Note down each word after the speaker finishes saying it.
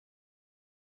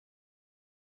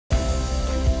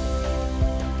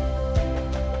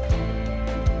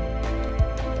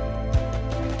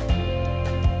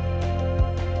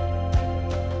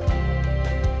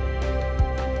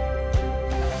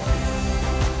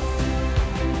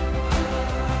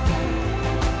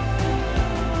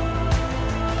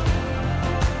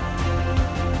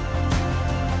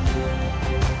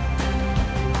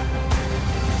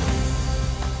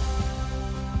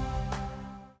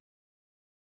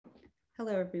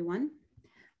Hello, everyone.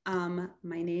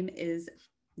 My name is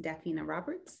Dafina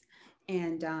Roberts,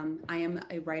 and I am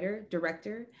a writer,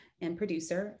 director, and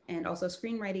producer, and also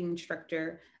screenwriting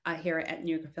instructor here at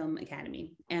New York Film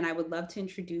Academy. And I would love to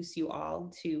introduce you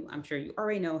all to, I'm sure you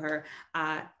already know her,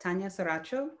 Tanya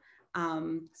Saracho.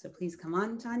 So please come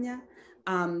on, Tanya.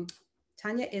 Um,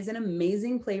 Tanya is an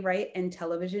amazing playwright and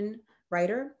television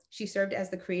writer. She served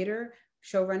as the creator,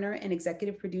 showrunner, and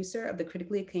executive producer of the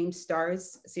critically acclaimed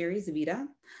Stars series Vida.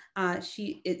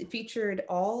 It featured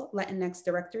all Latinx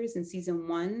directors in season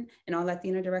 1 and all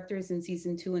Latino directors in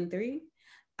season 2 and 3.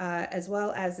 As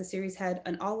well as the series had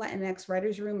an all Latinx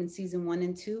writers room in season 1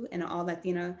 and 2 and an all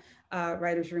Latina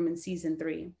writers room in season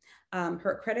 3.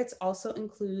 Her credits also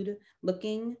include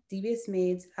Looking, Devious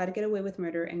Maids, How to Get Away with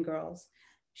Murder, and Girls.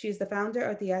 She is the founder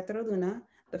of Teatro Luna,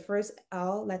 the first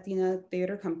all Latina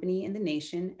theater company in the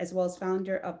nation, as well as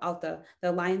founder of ALTA,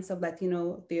 the Alliance of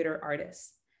Latino Theater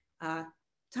Artists.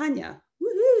 Tanya,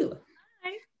 woohoo!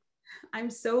 Hi. I'm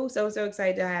so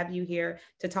excited to have you here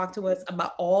to talk to us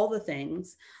about all the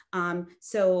things.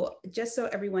 So just so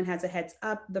everyone has a heads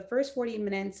up, the first 40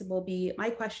 minutes will be my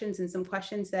questions and some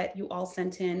questions that you all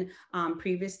sent in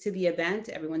previous to the event.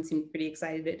 Everyone seemed pretty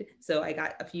excited. So I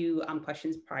got a few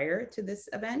questions prior to this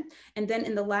event. And then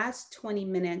in the last 20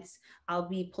 minutes, I'll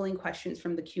be pulling questions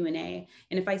from the Q&A.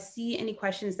 And if I see any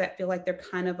questions that feel like they're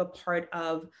kind of a part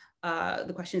of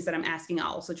the questions that I'm asking,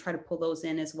 I'll also try to pull those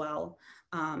in as well.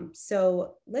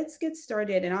 So let's get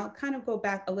started, and I'll kind of go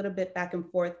back a little bit back and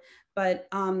forth, but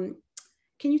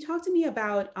can you talk to me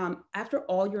about, after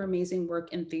all your amazing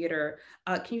work in theater,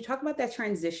 can you talk about that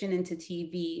transition into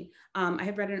TV? I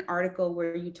have read an article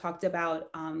where you talked about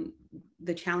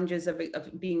the challenges of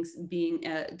being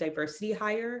a diversity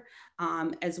hire,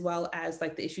 as well as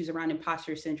like the issues around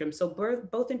imposter syndrome. So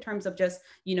both in terms of just,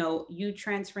 you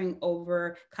transferring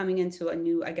over, coming into a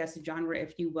new, I guess, genre,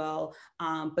 if you will,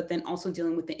 but then also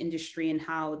dealing with the industry and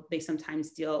how they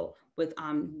sometimes deal with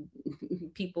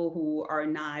people who are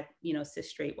not, cis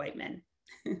straight white men.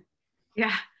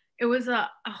 Yeah, it was a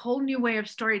whole new way of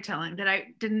storytelling that I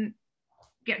didn't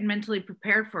get mentally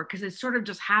prepared for because it sort of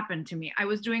just happened to me. I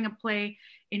was doing a play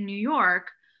in New York,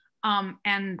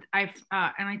 and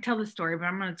I tell this story, but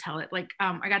I'm going to tell it. Like,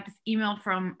 I got this email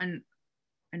from an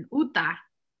Uta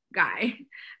guy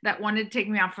that wanted to take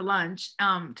me out for lunch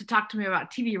to talk to me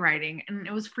about TV writing, and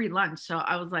it was free lunch. So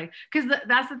I was like, because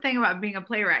that's the thing about being a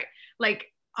playwright. Like,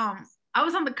 I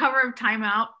was on the cover of Time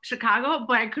Out Chicago,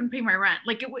 but I couldn't pay my rent.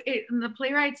 Like, the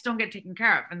playwrights don't get taken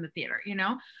care of in the theater,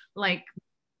 like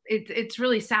it's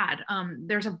really sad.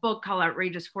 There's a book called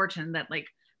Outrageous Fortune that like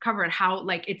covered how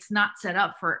like it's not set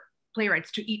up for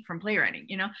playwrights to eat from playwriting,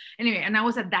 anyway. And I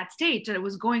was at that stage that it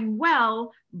was going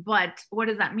well, but what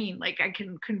does that mean? Like I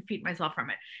couldn't feed myself from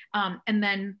it. And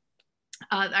then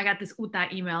I got this Uta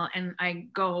email, and I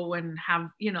go and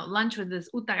have lunch with this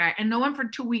Uta guy, and no one for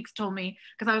 2 weeks told me,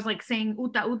 because I was like saying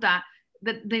Uta,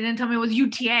 that they didn't tell me it was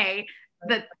UTA,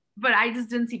 but I just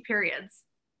didn't see periods,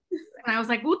 and I was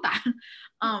like Uta.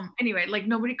 Anyway, like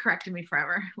nobody corrected me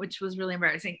forever, which was really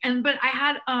embarrassing. But I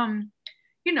had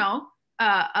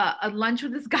a lunch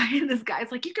with this guy, and this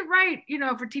guy's like, you could write,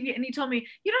 for TV. And he told me,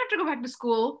 you don't have to go back to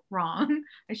school. Wrong.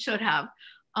 I should have.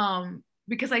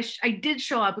 Because I did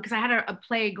show up because I had a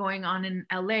play going on in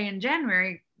LA in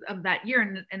January of that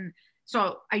year. And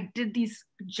so I did these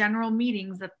general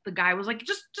meetings that the guy was like,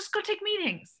 just go take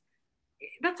meetings.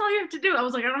 That's all you have to do. I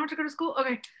was like, I don't have to go to school.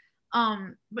 Okay.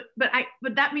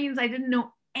 But that means I didn't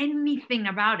know anything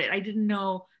about it. I didn't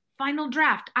know final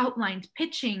draft, outlines,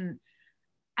 pitching.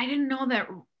 I didn't know that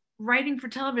writing for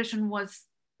television was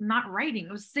not writing.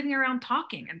 It was sitting around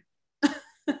talking and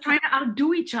trying to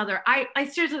outdo each other. I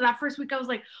seriously, that first week I was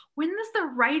like, when does the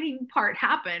writing part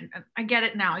happen? And I get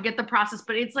it now. I get the process,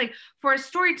 but it's like for a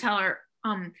storyteller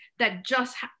that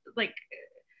just like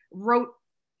wrote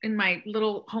in my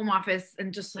little home office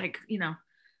and just like,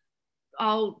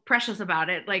 all precious about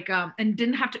it, like and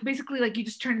didn't have to, basically like you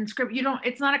just turn in script.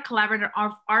 It's not a collaborative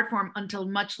art form until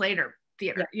much later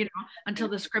theater, until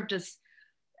the script is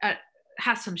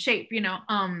has some shape,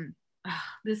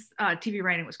 this TV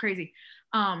writing was crazy.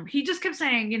 He just kept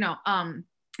saying,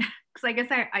 because I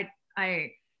guess I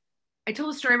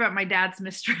told a story about my dad's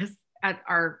mistress at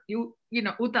our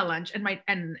Uta lunch,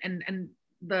 and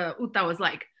the Uta was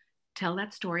like, tell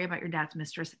that story about your dad's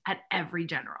mistress at every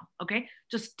general, okay?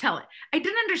 Just tell it. I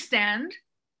didn't understand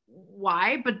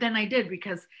why, but then I did,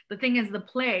 because the thing is, the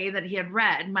play that he had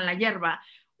read, Mala Hierba,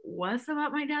 was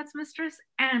about my dad's mistress,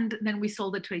 and then we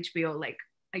sold it to HBO like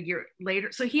a year later.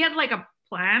 So he had like a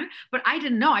plan, but I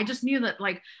didn't know. I just knew that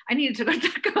like I needed to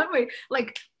go that way.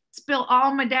 Like spill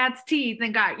all my dad's tea.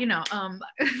 Thank God, you know,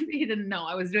 he didn't know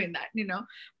I was doing that, you know,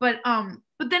 but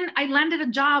then I landed a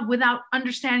job without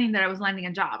understanding that I was landing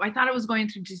a job. I thought I was going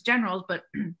through just generals, but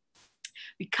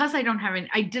because I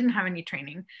didn't have any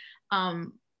training.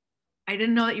 I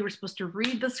didn't know that you were supposed to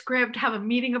read the script, have a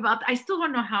meeting about, I still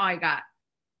don't know how I got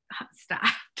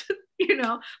staffed, you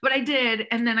know, but I did.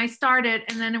 And then I started,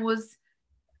 and then it was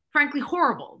frankly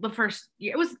horrible. The first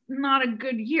year, it was not a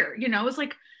good year, you know, it was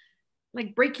like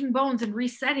breaking bones and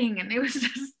resetting. And it was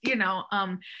just, you know,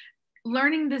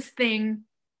 learning this thing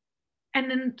and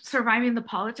then surviving the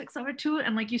politics of it too.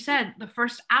 And like you said, the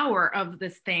first hour of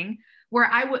this thing where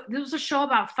this was a show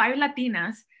about 5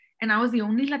 Latinas, and I was the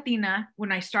only Latina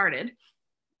when I started.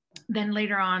 Then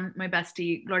later on, my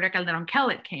bestie, Gloria Calderon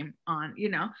Kellett, came on, you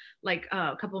know, like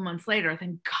a couple of months later,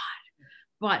 thank God.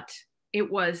 But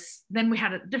then we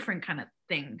had a different kind of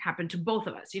thing happen to both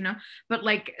of us, you know. But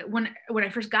like when I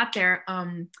first got there,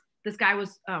 this guy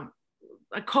was,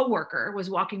 a coworker was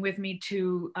walking with me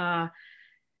to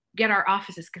get our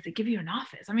offices, because they give you an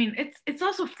office. I mean, it's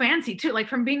also fancy too, like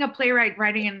from being a playwright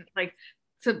writing and like,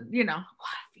 so, you know,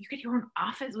 you get your own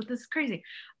office? What, this is crazy.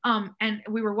 And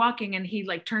we were walking, and he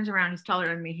like turns around, he's taller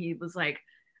than me. He was like,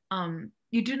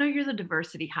 you do know you're the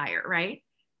diversity hire, right?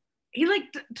 He like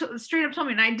straight up told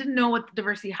me, and I didn't know what the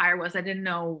diversity hire was. I didn't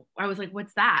know. I was like,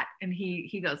 what's that? And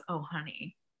he goes, oh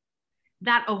honey,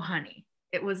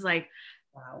 it was like,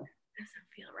 wow, doesn't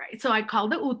feel right. So I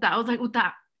called the Uta. I was like,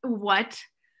 Uta,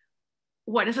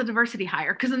 what is a diversity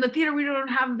hire? Because in the theater, we don't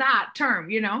have that term,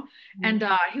 you know? Mm-hmm. And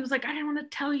he was like, I didn't want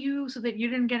to tell you so that you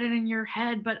didn't get it in your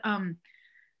head, but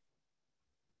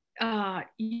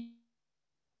you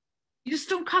just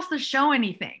don't cost the show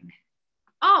anything.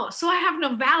 Oh, so I have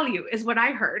no value is what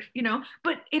I heard, you know?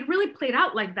 But it really played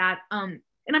out like that. And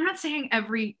I'm not saying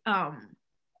every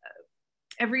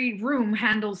room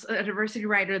handles a diversity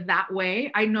writer that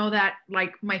way. I know that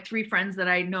like my 3 friends that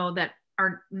I know that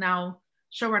are now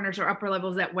showrunners or upper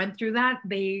levels that went through that,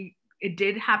 it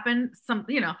did happen, some,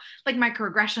 you know, like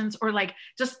microaggressions or like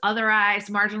just otherized,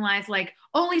 marginalized, like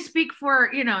only speak for,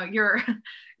 you know, your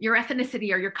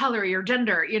ethnicity or your color or your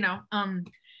gender, you know, and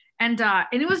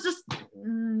it was just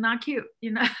not cute,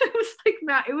 you know. It was like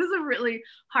it was a really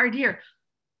hard year.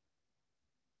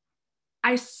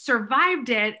 I survived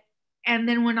it and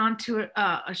then went on to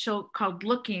a show called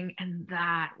Looking, and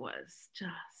that was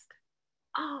just,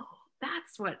 oh,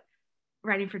 that's what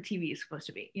writing for TV is supposed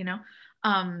to be, you know?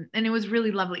 And it was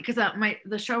really lovely because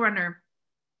the showrunner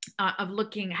of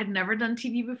Looking had never done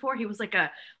TV before. He was like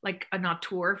an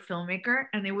auteur filmmaker,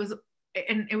 and it was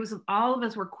all of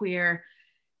us were queer.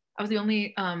 I was the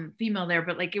only female there,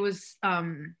 but like it was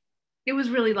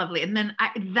really lovely. And then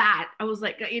I was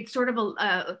like, it sort of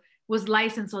was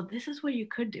licensed, so this is what you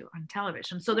could do on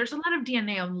television. So there's a lot of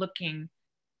DNA on Looking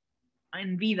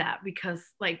and Be That, because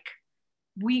like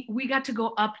we got to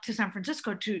go up to San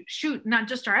Francisco to shoot not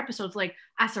just our episodes, like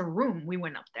as a room we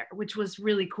went up there, which was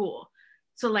really cool.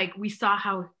 So like we saw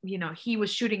how, you know, he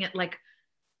was shooting it, like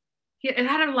it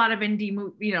had a lot of indie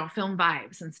you know, film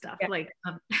vibes and stuff. Yeah. Like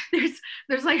there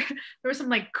was some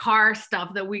like car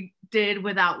stuff that we did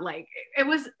without, like, it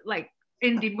was like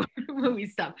indie movie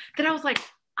stuff that I was like,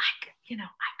 I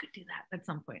could do that at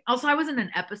some point. Also, I was in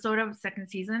an episode of 2nd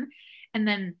season, and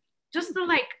then just the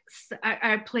like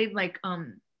I played like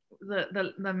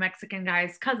the Mexican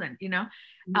guy's cousin, you know.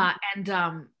 Mm-hmm.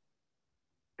 And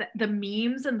the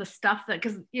memes and the stuff that,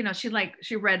 because you know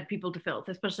she read People to Filth,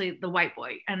 especially the white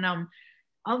boy, and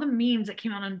all the memes that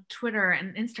came out on Twitter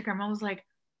and Instagram, I was like,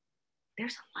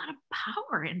 there's a lot of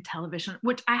power in television,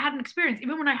 which I hadn't experienced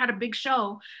even when I had a big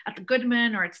show at the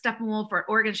Goodman or at Steppenwolf or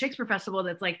Oregon Shakespeare Festival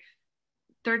that's like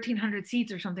 1,300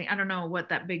 seats or something. I don't know what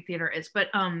that big theater is, but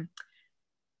I'm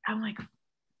like,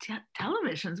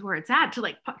 television's where it's at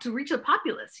to reach the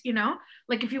populace, you know,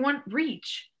 like if you want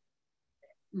reach,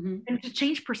 mm-hmm. and to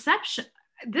change perception,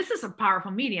 this is a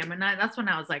powerful medium. And that's when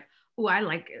I was like, oh, I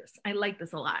like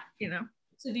this a lot, you know.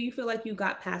 So do you feel like you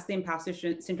got past the imposter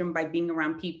syndrome by being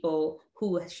around people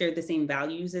who shared the same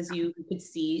values as you, who could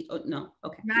see? Oh, no.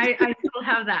 Okay. I still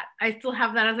have that. I still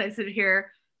have that as I sit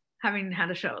here having had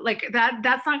a show like that.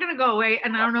 That's not going to go away.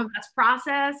 And I don't know if that's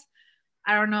process.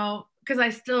 I don't know. Because I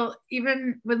still,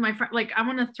 even with my friend, like I'm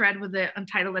on a thread with the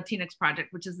Untitled Latinx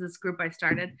Project, which is this group I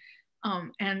started.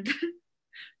 And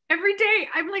every day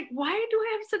I'm like, why do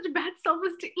I have such a bad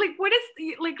self-esteem? Like, what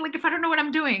is, like if I don't know what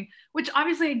I'm doing, which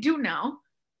obviously I do know,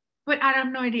 but I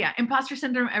have no idea. Imposter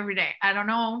syndrome every day. I don't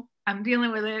know. I'm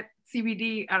dealing with it.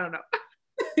 CBD. I don't know.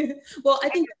 Well, I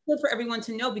think it's good for everyone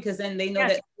to know, because then they know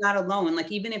that you're not alone.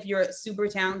 Like, even if you're super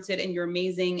talented and you're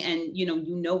amazing and you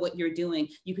know what you're doing,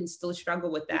 you can still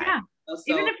struggle with that.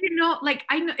 Even So, if you know, like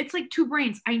I know it's like two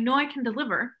brains. I know I can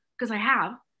deliver because I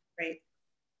have right.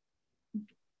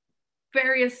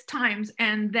 various times,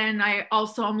 and then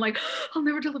I'm like, I'll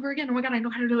never deliver again. Oh my god, I know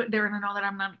how to do it there, and I know that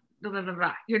I'm not,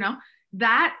 you know.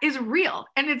 That is real,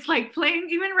 and it's like playing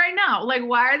even right now. Like,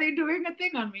 why are they doing a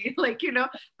thing on me? Like, you know.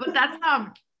 But that's I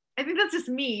think that's just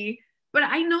me. But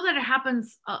I know that it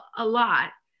happens a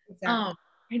lot. Exactly.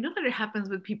 I know that it happens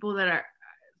with people that are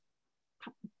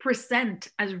present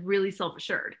as really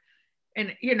self-assured,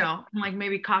 and you know, like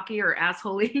maybe cocky or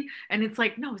assholey, and it's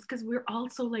like, no, it's because we're all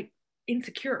so like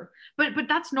insecure. But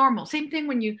that's normal. Same thing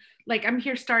when you, like, I'm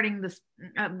here starting this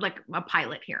like a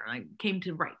pilot here. I came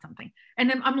to write something, and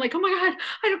then I'm like, oh my god,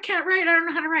 can't write. I don't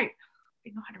know how to write.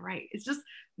 I know how to write. It's just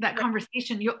that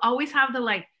conversation. You always have the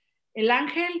like el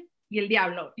ángel y el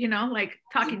diablo, you know, like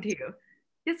talking to you.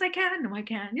 Yes, I can. No, I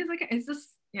can. Yes, I can. It's just,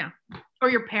 yeah. Or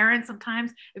your parents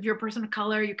sometimes, if you're a person of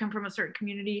color, you come from a certain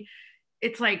community,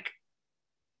 it's like,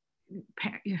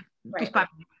 Right.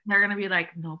 they're going to be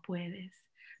like, no puedes,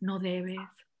 no debes,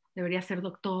 debería ser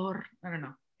doctor. I don't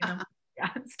know. You know? Yeah,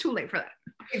 it's too late for that.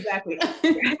 Exactly.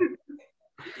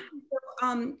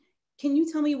 So, can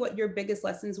you tell me what your biggest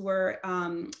lessons were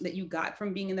that you got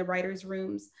from being in the writers'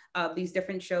 rooms of these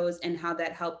different shows, and how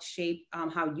that helped shape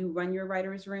how you run your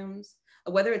writers' rooms?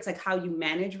 Whether it's like how you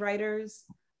manage writers,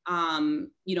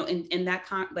 you know, in that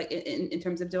like in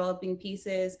terms of developing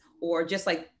pieces, or just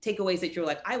like takeaways that you're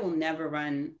like, I will never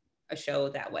run a show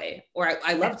that way, or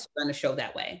I love to run a show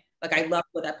that way. Like I love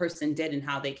what that person did and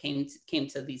how they came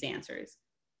to these answers.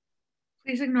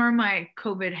 Please ignore my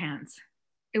COVID hands.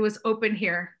 It was open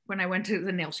here when I went to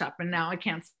the nail shop, and now I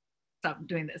can't stop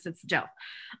doing this. It's gel.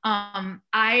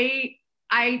 I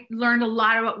learned a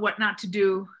lot about what not to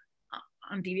do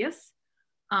on Devious.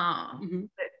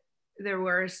 There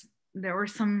were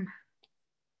some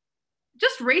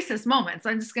just racist moments.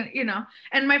 I'm just gonna, you know.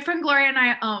 And my friend Gloria and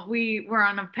I, we were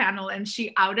on a panel, and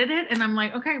she outed it, and I'm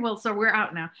like, okay, well, so we're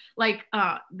out now. Like,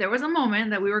 there was a moment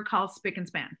that we were called spick and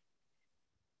span.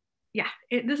 Yeah,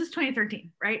 this is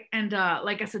 2013, right? And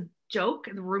like as a joke,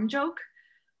 the room joke,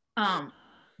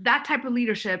 that type of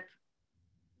leadership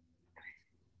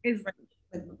is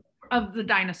of the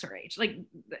dinosaur age, like,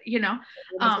 you know.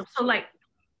 So like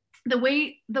the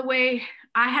way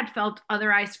I had felt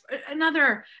otherwise,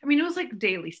 another, I mean, it was like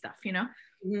daily stuff, you know.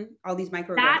 All these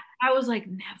micro that I was like,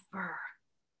 never,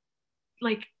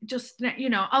 like, just, you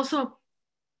know. Also,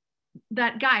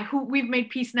 that guy who we've made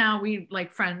peace now, we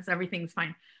like friends, everything's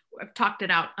fine. I've talked it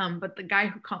out. But the guy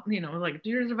who called, you know, like, do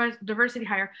your diversity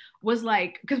hire, was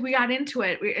like, because we got into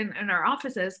it in our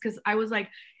offices, because I was like,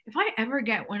 if I ever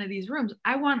get one of these rooms,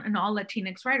 I want an all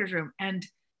Latinx writers room. And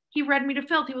he read me to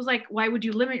filth. He was like, why would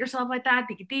you limit yourself like that?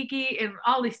 Tiki tiki and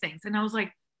all these things. And I was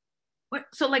like, what?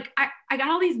 So like, I got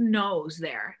all these no's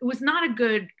there. It was not a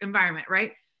good environment,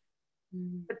 right?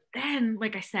 But then,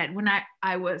 like I said, when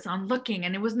I was on Looking,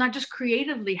 and it was not just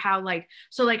creatively how, like,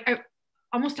 so like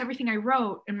almost everything I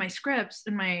wrote in my scripts,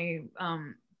 in my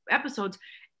episodes,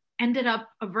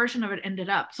 a version of it ended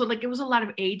up. So like it was a lot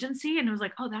of agency, and it was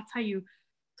like, oh, that's how you,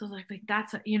 so like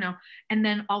that's, you know. And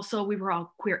then also we were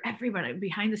all queer, everybody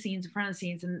behind the scenes, in front of the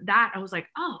scenes. And that I was like,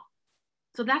 oh,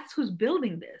 so that's who's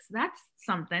building this. That's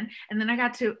something. And then I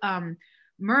got to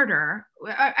Murder.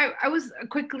 I was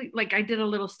quickly, like, I did a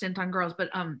little stint on Girls, but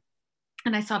and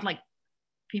I saw like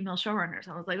female showrunners.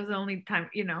 I was like, it was the only time,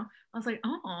 you know. I was like,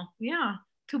 oh yeah,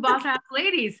 two boss ass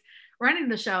ladies running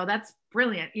the show. That's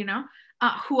brilliant, you know.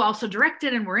 Who also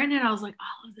directed and were in it. I was like,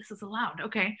 oh, this is allowed,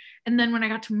 okay. And then when I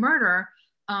got to Murder,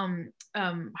 How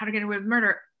to Get Away with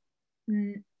Murder,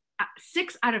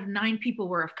 6 out of 9 people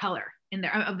were of color in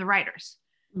there, of the writers.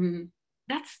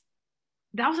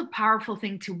 That was a powerful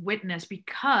thing to witness,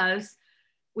 because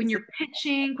when you're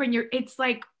pitching, it's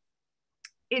like,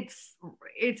 it's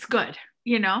good,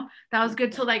 you know. That was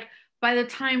good. So like by the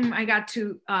time I got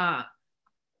to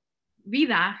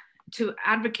Vida to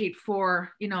advocate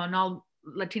for, you know, an all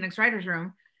Latinx writers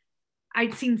room,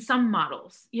 I'd seen some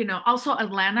models, you know. Also,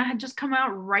 Atlanta had just come out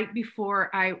right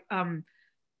before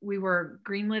we were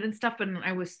greenlit and stuff, and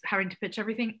I was having to pitch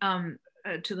everything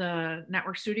to the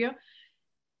network studio.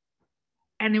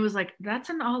 And it was like, that's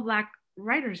an all Black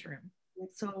writers room,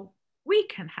 so we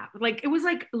can have, like, it was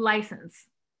like license,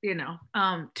 you know,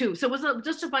 too. So it was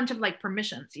just a bunch of like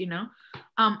permissions, you know.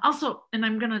 Also, and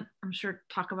I'm sure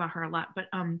talk about her a lot, but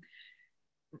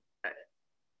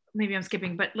maybe I'm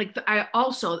skipping, but like I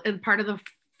also, in part of the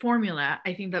formula,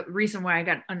 I think the reason why I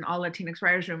got an all Latinx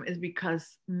writers room is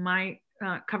because my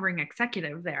covering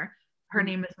executive there, her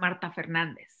name is Marta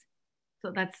Fernandez.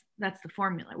 So that's the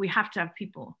formula. We have to have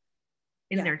people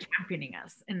in there championing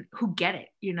us and who get it,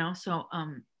 you know. So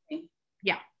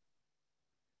Yeah.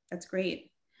 That's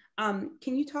great.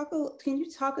 Can you talk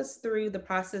us through the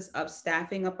process of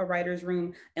staffing up a writer's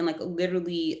room, and like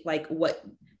literally like what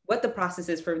the process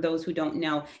is for those who don't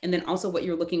know, and then also what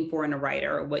you're looking for in a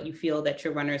writer, or what you feel that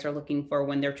your runners are looking for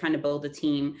when they're trying to build a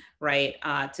team, right,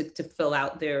 to fill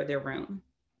out their room.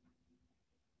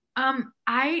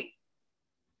 I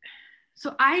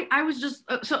I was just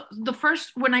so the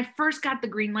first when I first got the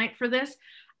green light for this,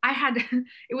 I had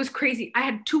it was crazy. I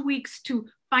had 2 weeks to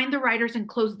find the writers and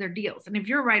close their deals. And if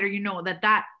you're a writer, you know that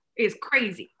that is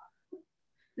crazy.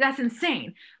 That's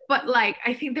insane. But like,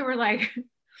 I think they were like,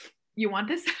 "You want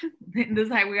this? This is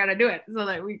how we got to do it, so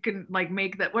that we can like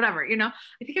make that whatever." You know,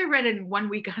 I think I read in 1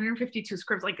 week 152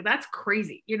 scripts. Like that's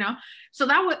crazy. You know, so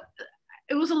that was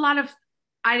it was a lot of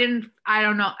I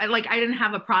don't know, I didn't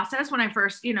have a process when I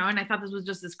first, you know, and I thought this was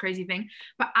just this crazy thing,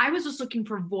 but I was just looking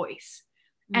for voice.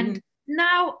 Mm-hmm. And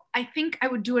now I think I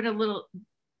would do it a little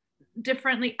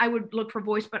differently. I would look for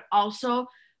voice, but also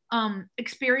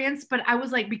experience. But I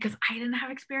was like, because I didn't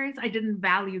have experience, I didn't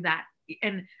value that.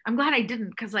 And I'm glad I didn't,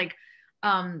 because like,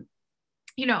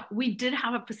 you know, we did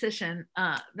have a position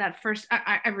that first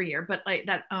every year, but like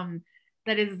that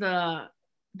that is the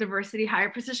diversity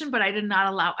hire position, but I did not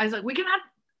allow. I was like, we cannot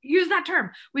use that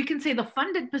term. We can say the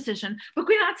funded position, but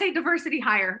we cannot say diversity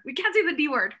hire. We can't say the D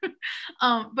word.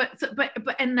 But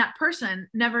and that person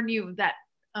never knew that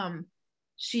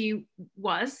she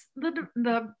was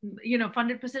the you know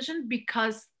funded position,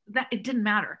 because that it didn't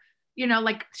matter. You know,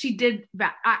 like she did,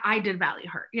 I did value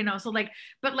her, you know, so like,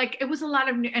 but like it was a lot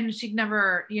of new, and she'd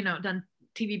never, you know, done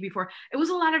TV before. It was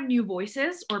a lot of new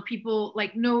voices or people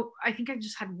like, no, I think I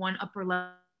just had one upper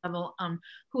level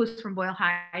who was from Boyle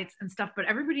Heights and stuff, but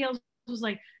everybody else was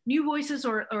like new voices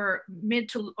or mid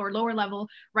to or lower level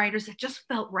writers that just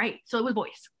felt right. So it was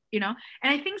voice, you know.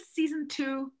 And I think season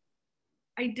 2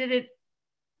 I did it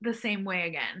the same way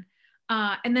again.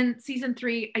 And then season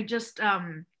 3 I just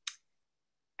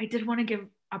I did want to give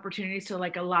opportunities to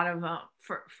like a lot of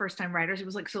first time writers. It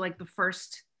was like, so like the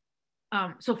first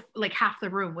so like half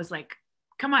the room was like,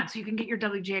 come on, so you can get your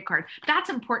WGA card. That's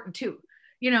important too,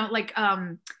 you know, like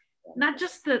not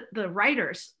just the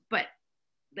writers, but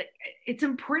it's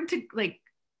important to like,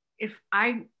 if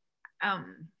I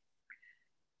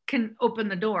can open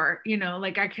the door, you know,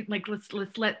 like I can like let's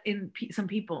let in some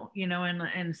people, you know,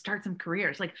 and start some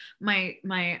careers. Like my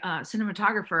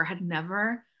cinematographer had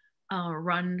never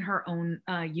run her own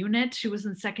unit. She was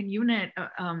in second unit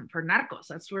for Narcos.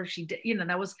 That's where she did, you know,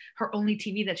 that was her only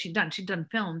TV that she'd done. She'd done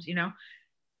films, you know,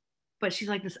 but she's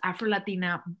like this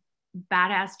Afro-Latina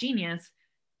badass genius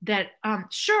that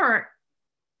sure,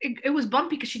 it was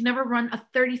bumpy because she'd never run a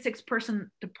 36-person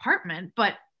department,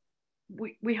 but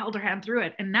we held her hand through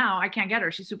it. And now I can't get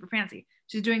her. She's super fancy.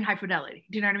 She's doing High Fidelity.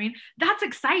 Do you know what I mean? That's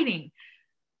exciting.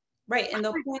 Right. And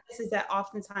the point is that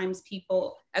oftentimes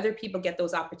other people get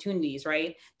those opportunities,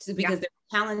 right? Because they're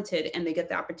talented and they get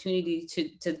the opportunity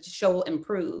to show and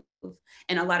prove.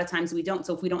 And a lot of times we don't.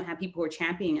 So if we don't have people who are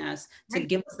championing us to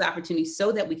give us the opportunity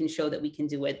so that we can show that we can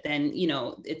do it, then, you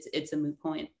know, it's a moot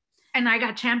point. And I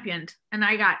got championed, and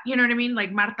I got, you know what I mean?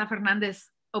 Like Marta Fernandez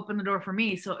opened the door for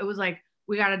me. So it was like,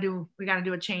 we got to do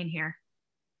a chain here.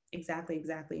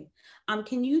 Exactly.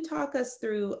 Can you talk us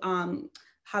through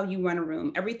how you run a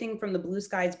room? Everything from the blue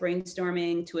skies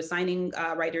brainstorming to assigning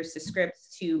writers to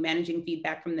scripts to managing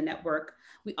feedback from the network.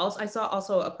 I saw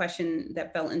also a question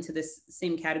that fell into this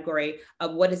same category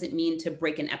of what does it mean to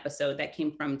break an episode, that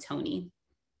came from Tony.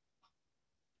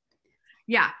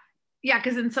 Yeah,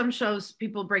 because in some shows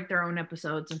people break their own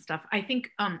episodes and stuff. I think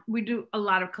we do a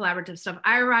lot of collaborative stuff.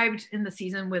 I arrived in the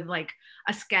season with like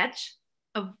a sketch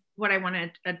of what I want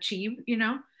to achieve, you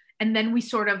know, and then we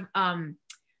sort of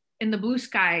in the blue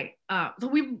sky, so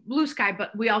we blue sky,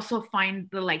 but we also find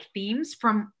the like themes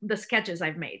from the sketches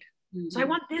I've made. Mm-hmm. So I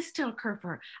want this to occur for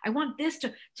her. I want this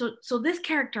to, so this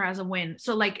character has a win.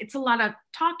 So like, it's a lot of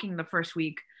talking the first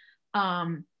week.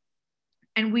 And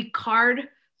we card,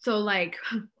 so like,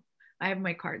 I have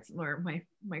my cards, or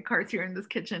my cards here in this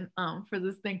kitchen for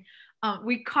this thing.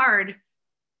 We card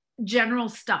general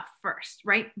stuff first,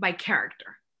 right? By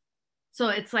character. So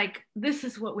it's like, this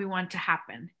is what we want to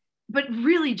happen, but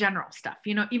really general stuff,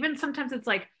 you know, even sometimes it's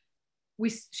like,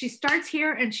 she starts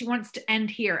here and she wants to end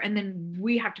here. And then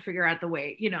we have to figure out the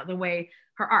way, you know, the way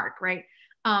her arc, right?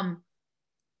 And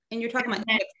you're talking about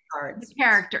cards.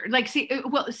 Character, like,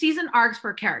 season arcs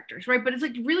for characters, right? But it's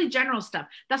like really general stuff.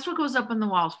 That's what goes up on the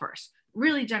walls first.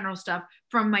 Really general stuff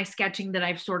from my sketching that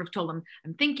I've sort of told them,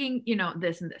 I'm thinking, you know,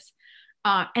 this and this.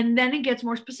 And then it gets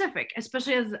more specific,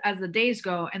 especially as the days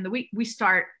go and the week. We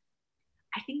start,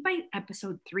 I think by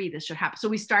episode 3, this should happen. So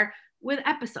we start with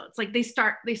episodes. Like they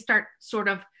start sort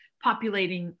of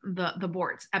populating the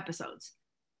boards episodes.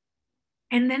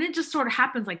 And then it just sort of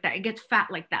happens like that. It gets fat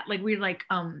like that. Like we like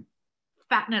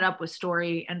fatten it up with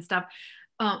story and stuff.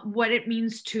 What it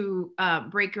means to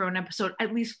break your own episode,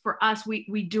 at least for us,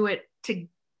 we do it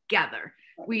together.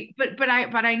 But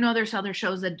I know there's other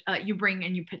shows that you bring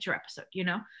and you pitch your episode, you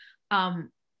know.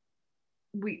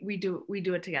 We do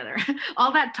it together.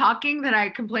 All that talking that I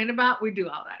complain about, we do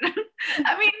all that.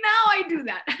 I mean, now I do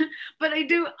that, but I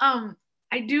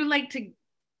do like to,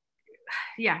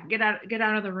 yeah, get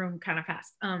out of the room kind of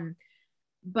fast.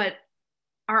 But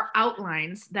our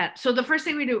outlines so the first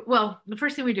thing we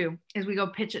do is we go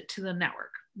pitch it to the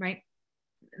network, right?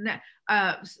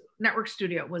 Network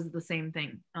studio was the same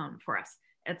thing for us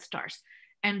at Stars.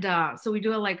 And so we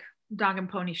do a like dog and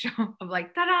pony show of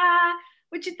like, ta-da,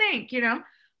 what you think, you know,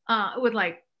 with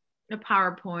like a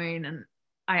PowerPoint, and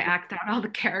I act out all the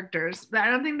characters. But I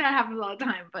don't think that happens all the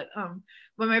time. But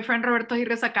my friend Roberto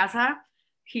Hiresa Casa,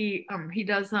 he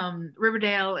does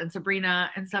Riverdale and Sabrina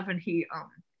and stuff, and he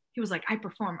was like, I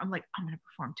perform. I'm like, I'm gonna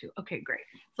perform too. Okay, great.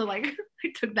 So like I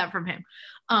took that from him.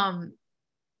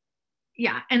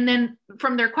 Yeah, and then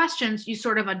from their questions, you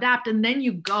sort of adapt, and then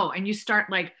you go and you start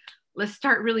like, let's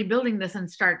start really building this and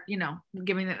start, you know,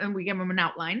 giving them, and we give them an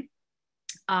outline.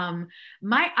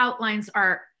 My outlines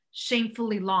are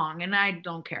shamefully long, and I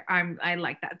don't care. I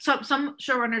like that. So some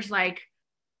showrunners like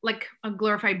a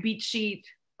glorified beat sheet,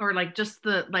 or like just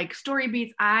the like story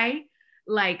beats. I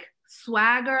like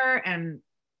swagger and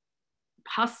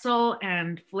hustle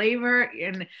and flavor,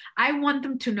 and I want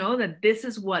them to know that this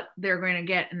is what they're going to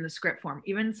get in the script form,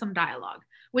 even some dialogue,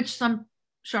 which some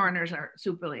showrunners are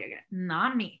superly again.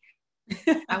 Not me.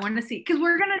 I want to see, because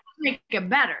we're gonna make it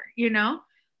better, you know.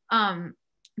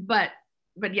 But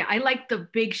yeah, I like the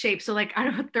big shape. So like out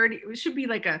of a 30, it should be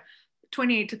like a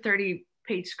 28 to 30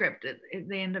 page script.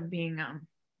 They end up being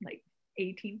like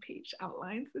 18-page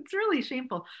outlines. It's really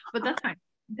shameful, but that's fine.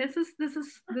 This is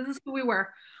who we were.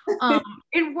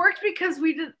 It worked because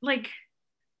we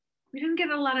didn't get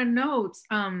a lot of notes.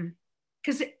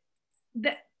 Because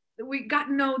we got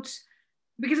notes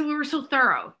because we were so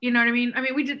thorough. You know what I mean? I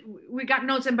mean, we got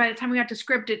notes, and by the time we got to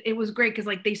script it was great, because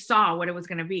like they saw what it was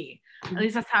going to be. At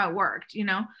least that's how it worked, you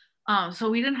know. So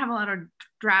we didn't have a lot of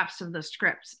drafts of the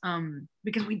scripts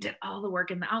because we did all the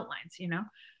work in the outlines, you know.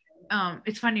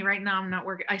 It's funny, right now I'm not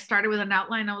working. I started with an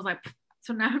outline. I was like,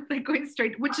 so now I'm like going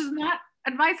straight, which is not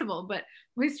advisable, but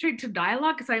going straight to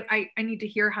dialogue, because I need to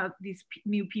hear how these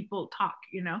new people talk,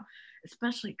 you know,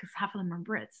 especially because half of them are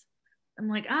Brits. I'm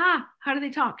like, how do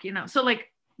they talk, you know? So like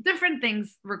different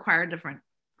things require different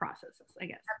processes, I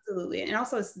guess. Absolutely. And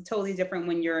also it's totally different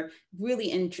when you're really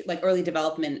in like early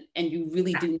development and you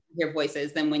really do hear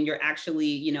voices than when you're actually,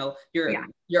 you know,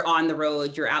 you're on the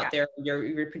road, you're out there,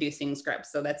 you're producing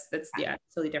scripts. So that's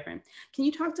totally different. Can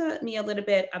you talk to me a little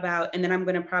bit about, and then I'm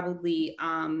going to probably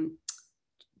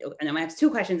and then I have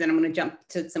two questions, and I'm going to jump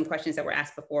to some questions that were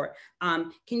asked before.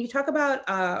 Can you talk about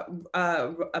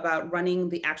running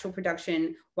the actual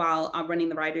production while running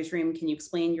the writer's room? Can you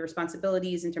explain your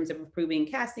responsibilities in terms of approving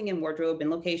casting and wardrobe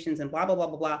and locations and blah, blah, blah,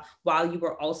 blah, blah, while you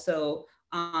were also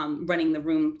running the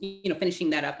room, you know, finishing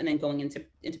that up and then going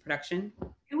into production?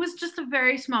 It was just a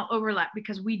very small overlap,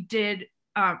 because we did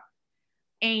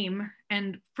aim,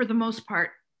 and for the most part,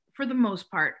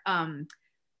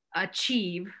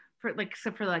 achieve, for like,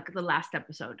 except for like the last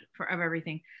episode of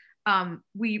everything,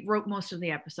 we wrote most of the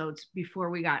episodes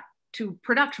before we got to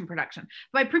production.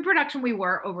 By pre-production we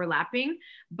were overlapping,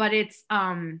 but it's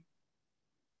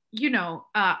you know,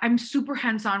 I'm super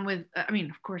hands-on with, I mean,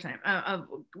 of course I'm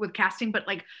with casting, but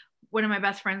like one of my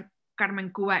best friends,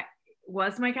 Carmen Cuba,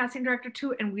 was my casting director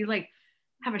too, and we like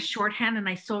have a shorthand, and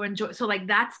I so enjoy, so like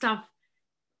that stuff,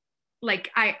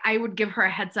 like I would give her a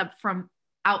heads up from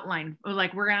outline, or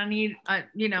like, we're gonna need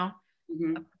you know,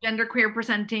 gender queer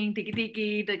presenting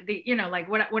tiki you know, like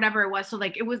whatever it was. So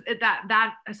like it was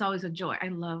that is always a joy. I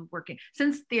love working,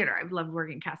 since theater I've loved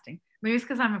working casting. Maybe it's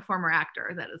because I'm a former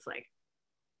actor that it's like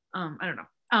I don't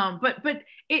know, but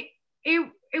it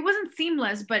wasn't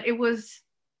seamless, but it was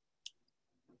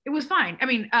fine. I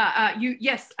mean,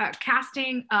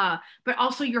 casting, but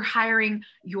also you're hiring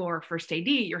your first AD,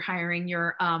 you're hiring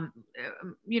your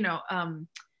you know,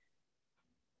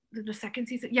 the second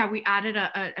season, we added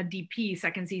a DP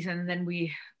second season, and then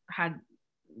we had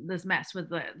this mess with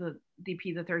the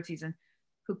DP the third season,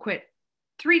 who quit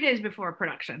 3 days before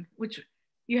production, which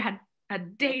you had a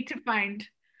day to find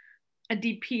a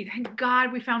DP. Thank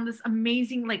God we found this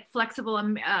amazing, like flexible,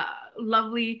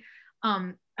 lovely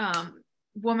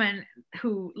woman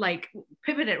who like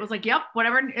pivoted, was like, yep,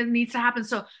 whatever it needs to happen.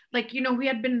 So like, you know, we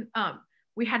had been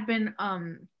we had been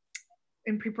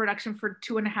in pre-production for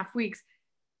 2.5 weeks.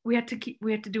 We had to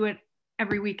do it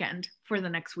every weekend for the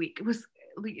next week.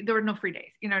 There were no free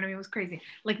days. You know what I mean? It was crazy.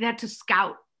 Like they had to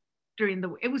scout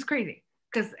it was crazy.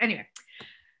 Because anyway,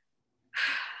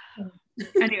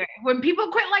 when people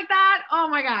quit like that, oh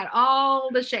my God, all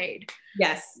the shade.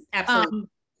 Yes, absolutely.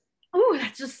 Oh,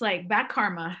 that's just like bad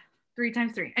karma 3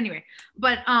 times 3. Anyway,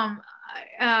 but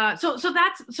so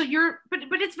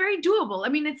it's very doable. I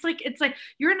mean, it's like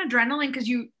you're in adrenaline because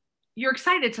you're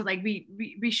excited to like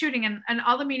be shooting, and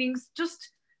all the meetings just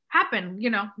happen.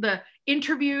 You know, the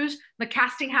interviews, the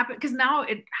casting happen, because now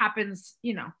it happens,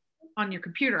 you know, on your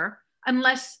computer,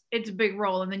 unless it's a big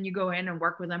role and then you go in and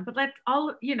work with them. But that's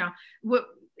all, you know,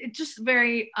 it's just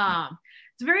very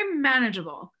it's very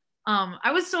manageable.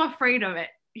 I was so afraid of it,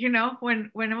 you know,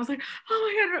 when I was like,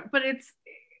 oh my God, but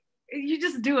you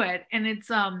just do it, and it's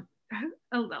a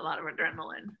lot of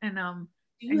adrenaline, and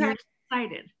you're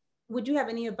excited. Would you have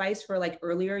any advice for like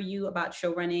earlier you about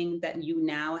show running that you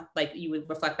now, like you would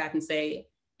reflect back and say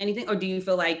anything? Or do you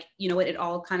feel like, you know what, it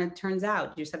all kind of turns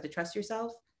out, you just have to trust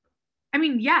yourself? I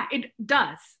mean, yeah, it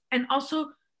does. And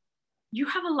also you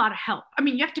have a lot of help. I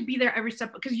mean, you have to be there every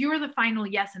step because you're the final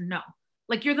yes and no.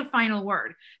 Like you're the final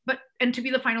word. And to be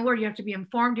the final word, you have to be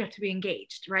informed, you have to be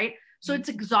engaged, right? So it's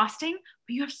exhausting,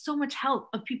 but you have so much help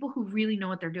of people who really know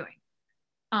what they're doing.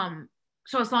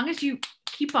 So as long as you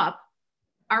keep up,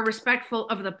 are respectful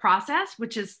of the process,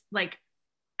 which is like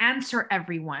answer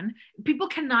everyone, people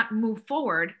cannot move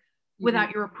forward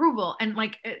without your approval. And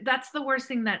like that's the worst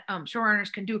thing that showrunners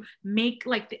can do, make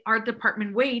like the art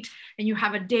department wait, and you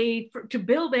have a day to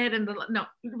build it, and no,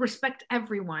 respect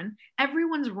everyone.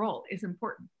 Everyone's role is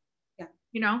important. Yeah,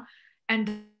 you know.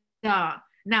 And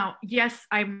now, yes,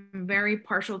 I'm very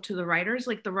partial to the writers.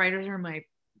 Like the writers are my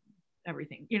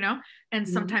everything, you know. And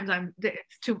sometimes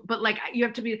it's too, but like you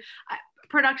have to be.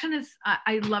 Production is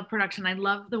I love production. I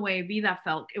love the way Vida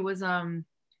felt. It was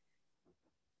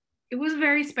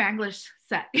very Spanglish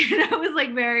set. You know, it was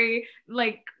like very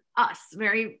like us,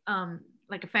 very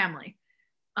like a family.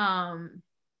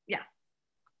 Yeah.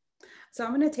 So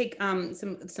I'm going to take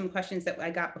some questions that I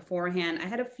got beforehand. I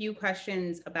had a few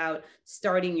questions about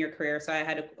starting your career. So I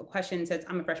had a question that says,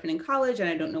 I'm a freshman in college and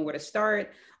I don't know where to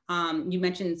start. You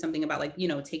mentioned something about like, you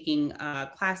know, taking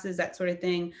classes, that sort of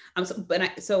thing.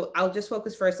 So I'll just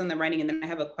focus first on the writing, and then I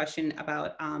have a question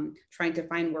about trying to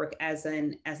find work as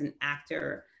an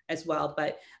actor as well.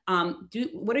 But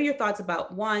what are your thoughts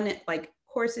about, one, like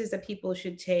courses that people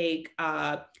should take,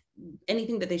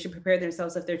 anything that they should prepare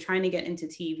themselves if they're trying to get into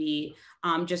TV,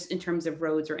 just in terms of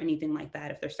roads or anything like that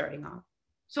if they're starting off?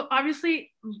 So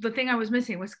obviously the thing I was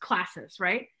missing was classes,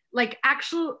 right? Like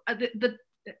actual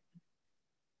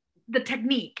the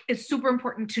technique is super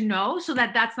important to know, so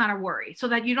that that's not a worry, so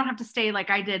that you don't have to stay like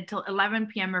I did till 11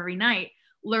 p.m. every night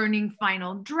learning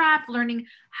final draft, learning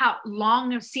how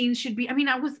long scenes should be. I mean,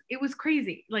 it was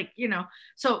crazy, like, you know.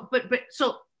 So but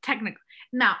so technically,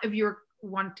 now if you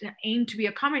want to aim to be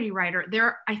a comedy writer,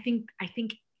 I think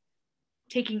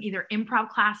taking either improv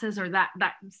classes or that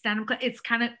stand-up class, it's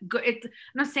kind of good. I'm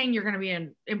not saying you're going to be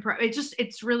an improv,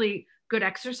 it's really good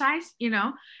exercise, you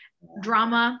know.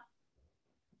 Drama,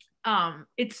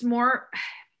 it's more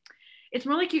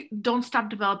like you don't stop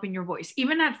developing your voice,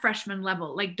 even at freshman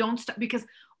level. Like don't stop, because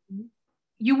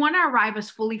you want to arrive as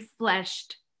fully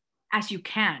fleshed as you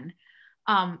can.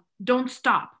 Don't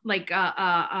stop. Like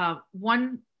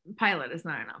one pilot is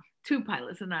not enough, 2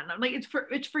 pilots is not enough. Like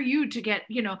it's for you to get,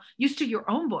 you know, used to your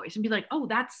own voice and be like, oh,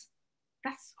 that's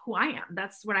who I am,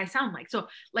 that's what I sound like. So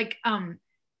like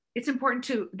it's important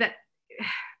to that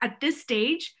at this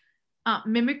stage.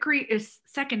 Mimicry is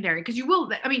secondary, because you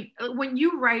will, I mean, when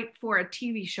you write for a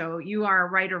TV show, you are a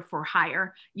writer for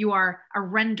hire, you are a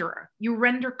renderer, you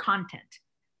render content.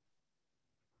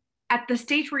 At the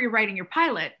stage where you're writing your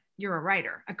pilot, you're a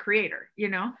writer, a creator, you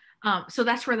know. So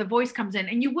that's where the voice comes in,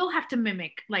 and you will have to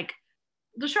mimic like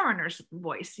the showrunner's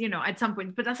voice, you know, at some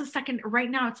point. But that's a second. Right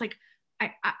now, it's like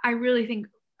I really think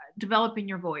developing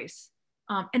your voice,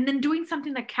 and then doing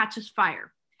something that catches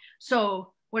fire.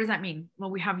 So what does that mean?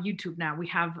 Well, we have YouTube now. We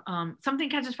have something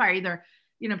catches fire. Either,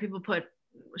 you know, people put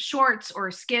shorts or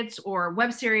skits or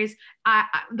web series.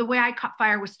 The way I caught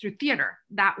fire was through theater.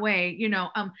 That way, you know,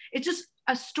 it's just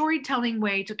a storytelling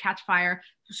way to catch fire.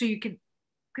 So you can,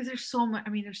 because there's so much. I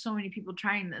mean, there's so many people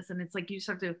trying this, and it's like you just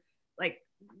have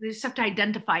to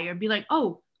identify you and be like,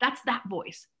 oh, that's that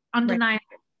voice, undeniable,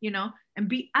 right. You know, and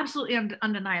be absolutely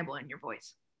undeniable in your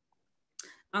voice.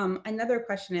 Another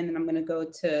question, and then I'm going to go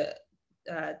to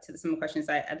some questions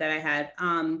that I had.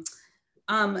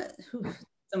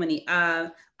 So many.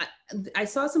 I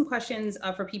saw some questions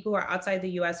for people who are outside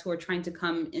the US who are trying to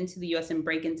come into the US and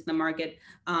break into the market.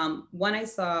 One I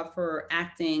saw for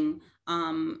acting,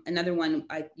 another one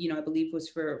I believe was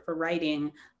for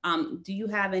writing. Do you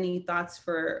have any thoughts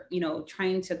for,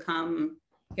 trying to come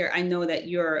here? I know that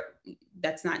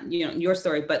that's not, your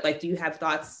story, but like, do you have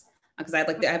thoughts? Because I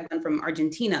have one from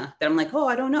Argentina that I'm like, oh,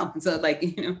 I don't know. So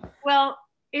like. Well,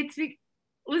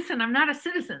 listen, I'm not a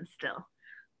citizen still.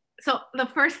 So the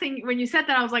first thing when you said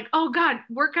that, I was like, oh God,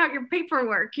 work out your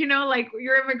paperwork, like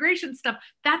your immigration stuff.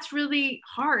 That's really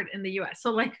hard in the US.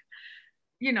 So like,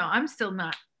 I'm still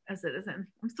not a citizen.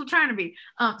 I'm still trying to be.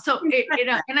 And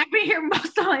I've been here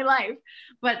most of my life,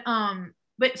 but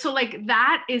so like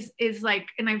that is like,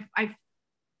 and I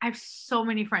have so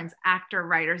many friends, actor,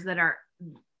 writers that are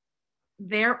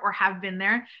there or have been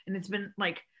there, and it's been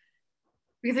like,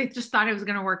 because they just thought it was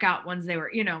going to work out once they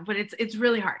were, but it's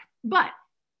really hard. But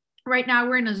right now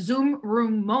we're in a Zoom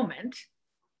room moment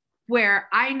where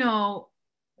I know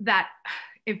that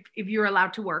if you're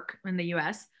allowed to work in the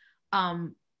US,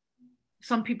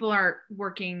 some people are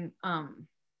working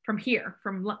from here,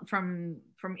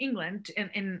 from England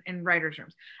in writers'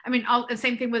 rooms. I mean, the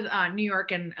same thing with New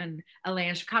York and LA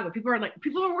and Chicago. People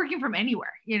are working from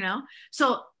anywhere,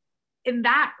 So in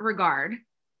that regard,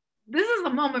 this is the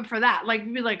moment for that.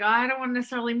 Like, be like, oh, I don't want to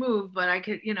necessarily move, but I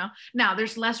could, Now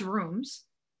there's less rooms,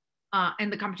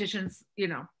 and the competition's,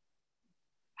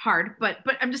 hard. But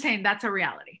I'm just saying that's a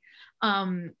reality.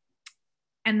 And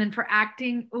then for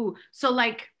acting, so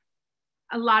like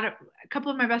a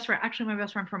couple of my best friends, actually my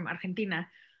best friend from Argentina,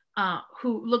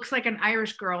 who looks like an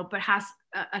Irish girl but has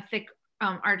a thick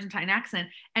Argentine accent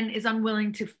and is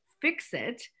unwilling to fix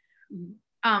it.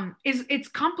 It's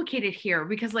complicated here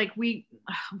because like we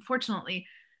unfortunately,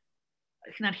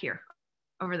 not here,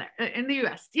 over there in the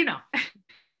US,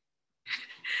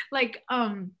 like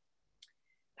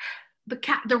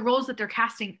the roles that they're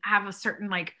casting have a certain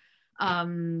like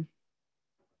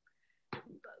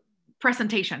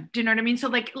presentation. Do you know what I mean? So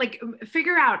like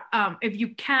figure out if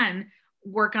you can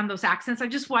work on those accents. I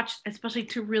just watched especially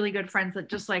two really good friends that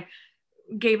just like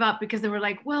gave up because they were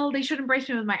like, well, they should embrace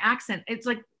me with my accent. It's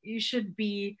like, you should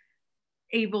be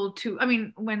able to, I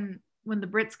mean, when the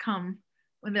Brits come,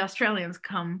 when the Australians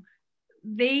come,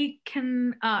 they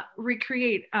can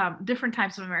recreate different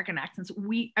types of American accents.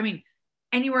 I mean,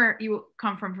 anywhere you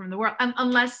come from the world,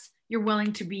 unless you're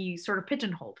willing to be sort of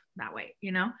pigeonholed that way,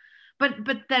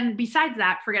 But then besides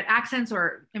that, forget accents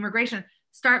or immigration,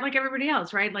 start like everybody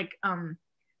else, right? Like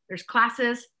there's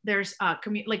classes, there's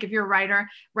like if you're a writer,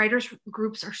 writers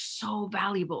groups are so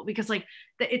valuable because like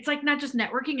it's like not just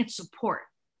networking, it's support,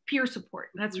 peer support.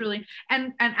 That's really,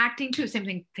 and acting too, same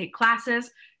thing, take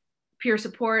classes, peer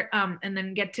support, and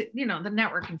then get to, the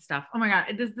networking stuff. Oh my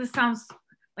God, this sounds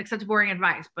like such boring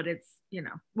advice, but it's,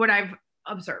 what I've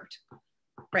observed.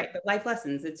 Right, but life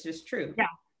lessons, it's just true. Yeah.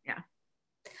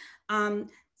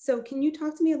 So can you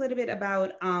talk to me a little bit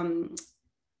about, oh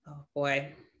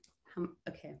boy,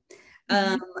 okay.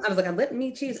 I was like, let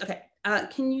me choose. Okay.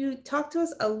 Can you talk to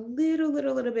us a little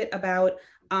bit about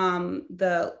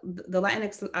the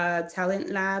Latinx Talent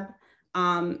Lab,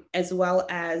 as well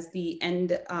as the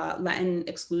End Latin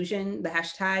Exclusion, the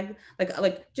hashtag,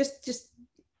 like just.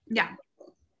 Yeah.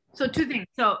 So two things.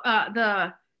 So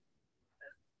I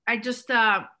just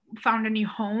found a new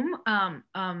home,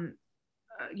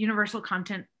 Universal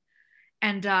Content,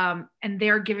 and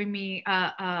they're giving me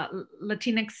a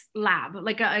Latinx lab,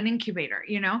 like an incubator,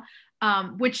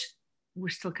 which we're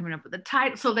still coming up with the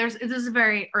title. So this is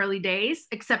very early days,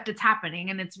 except it's happening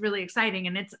and it's really exciting.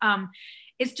 And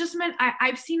it's just meant,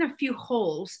 I've seen a few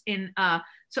holes in,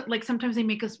 so like sometimes they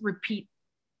make us repeat,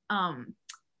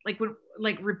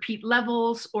 repeat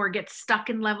levels or get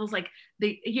stuck in levels, like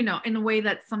in a way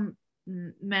that some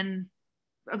men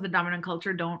of the dominant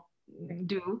culture don't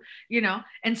do,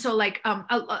 and so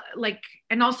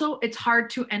and also it's hard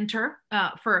to enter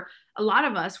for a lot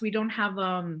of us. We don't have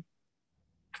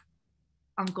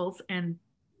uncles and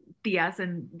tias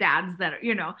and dads that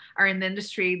are in the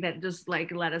industry that just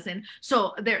like let us in.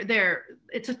 So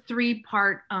it's a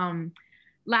 3-part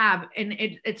lab, and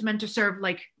it's meant to serve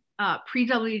like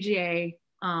pre-WGA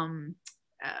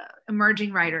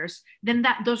emerging writers, then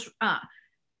those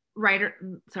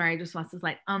sorry, I just lost the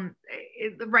slide.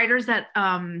 The writers that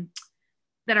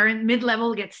are in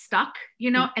mid-level get stuck,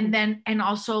 and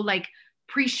also like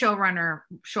pre-showrunner.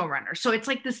 So it's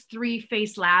like this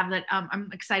 3-phase lab that I'm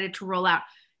excited to roll out.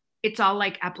 It's all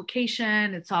like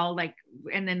application, it's all like,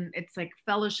 and then it's like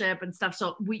fellowship and stuff.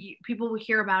 So people will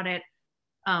hear about it,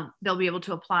 they'll be able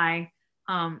to apply,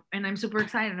 and I'm super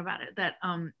excited about it. That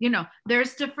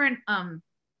there's different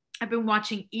I've been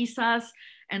watching Isa's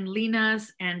and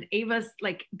Lena's and Ava's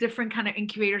like different kind of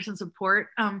incubators and support.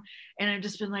 And I've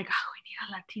just been like, oh, we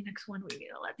need a Latinx one. We need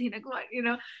a Latinx one, you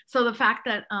know? So the fact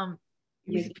that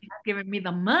he's giving me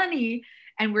the money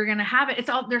and we're going to have it.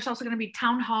 There's also going to be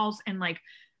town halls and like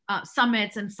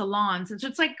summits and salons. And so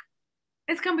it's like,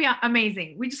 it's going to be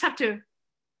amazing. We just have to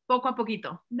poco a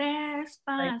poquito,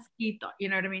 despacito, you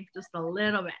know what I mean? Just a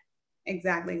little bit.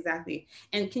 Exactly.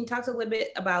 And can you talk a little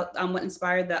bit about what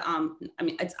inspired the, I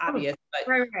mean, it's obvious, but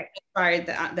right. inspired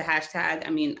the hashtag? I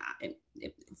mean,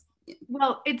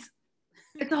 well, it's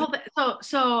a whole thing.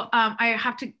 So I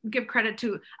have to give credit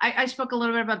to, I spoke a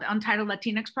little bit about the Untitled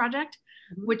Latinx Project,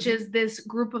 which is this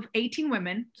group of 18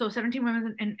 women, so 17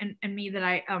 women and me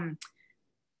that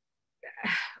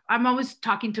I'm always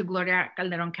talking to Gloria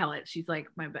Calderon Kellett. She's like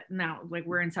my now, like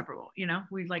we're inseparable, you know,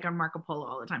 we like on Marco Polo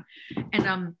all the time.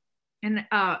 And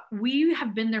we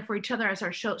have been there for each other as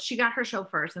our show. She got her show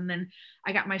first and then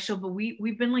I got my show, but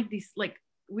we've been like these, like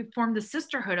we formed the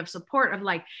sisterhood of support of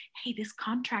like, hey, this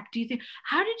contract, do you think,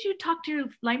 how did you talk to your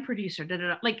line producer?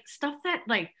 Like stuff that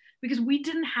like, because we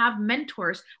didn't have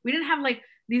mentors. We didn't have like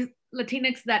these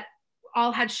Latinx that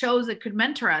all had shows that could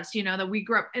mentor us, you know, that we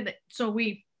grew up. So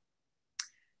we,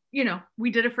 you know,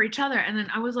 we did it for each other. And then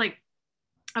I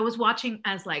was watching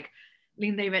as like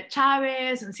Linda Yvette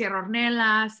Chavez and Sierra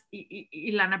Ornelas, y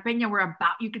Lana Peña were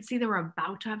about, you could see they were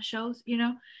about to have shows, you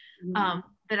know,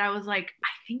 that I was like, I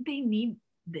think they need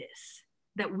this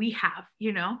that we have,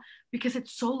 you know, because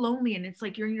it's so lonely and it's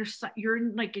like you're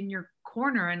in your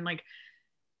corner and like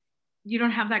you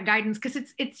don't have that guidance because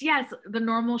it's yes, the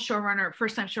normal showrunner,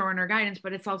 first time showrunner guidance,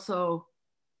 but it's also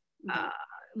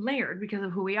layered because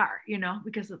of who we are, you know,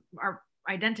 because of our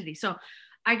identity. So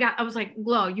I was like,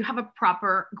 Glow, you have a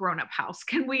proper grown-up house.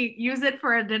 Can we use it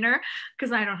for a dinner?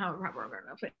 Because I don't have a proper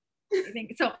grown-up thing.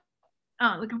 So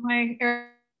look at my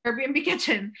Airbnb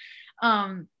kitchen.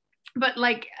 But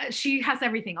like she has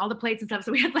everything, all the plates and stuff.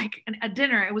 So we had like a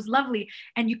dinner. It was lovely.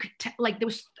 And you could like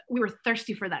we were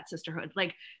thirsty for that sisterhood,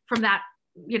 like from that,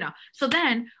 you know. So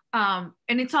then and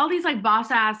it's all these like boss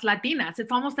ass Latinas.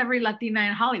 It's almost every Latina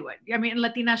in Hollywood. I mean,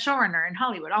 Latina showrunner in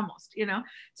Hollywood almost, you know.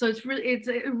 So it's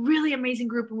a really amazing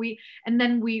group. And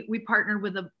then we partnered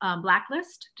with a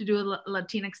Blacklist to do a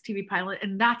Latinx TV pilot,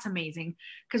 and that's amazing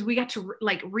because we got to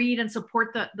like read and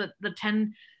support the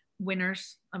 10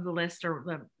 winners of the list, or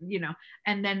the, you know,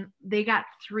 and then they got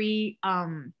three of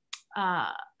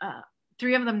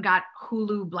them got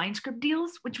Hulu blind script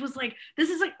deals, which was like,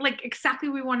 this is like exactly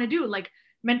what we want to do, like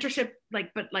mentorship,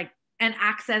 like, but like, and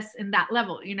access in that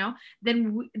level, you know.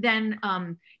 Then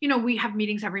you know, we have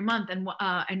meetings every month and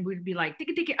we'd be like,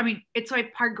 tiki. I mean, it's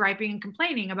like part griping and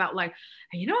complaining about like,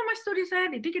 you know what my study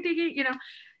said, tiki, you know,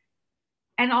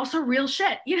 and also real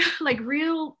shit, you know, like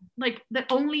real, like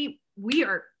that only we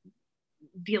are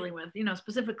dealing with, you know,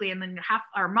 specifically. And then half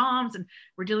our moms, and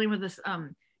we're dealing with this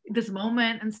this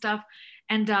moment and stuff.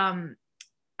 And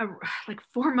like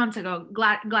 4 months ago,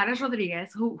 Gladys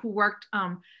Rodriguez, who worked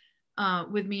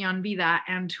with me on Vida,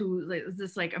 and who is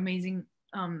this like amazing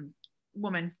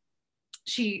woman,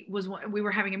 we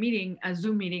were having a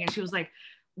Zoom meeting, and she was like,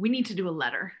 we need to do a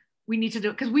letter. We need to do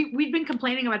it because we'd been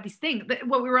complaining about these things.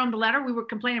 What we were on the letter, we were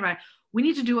complaining about. We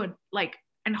need to do it, like,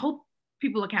 and hold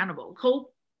people accountable, hold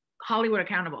Hollywood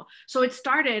accountable. So it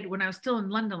started when I was still in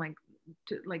London,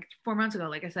 like 4 months ago,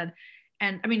 like I said,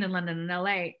 and I mean in London and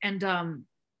LA, and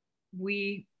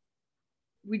we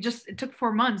just, it took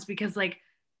 4 months because like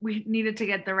we needed to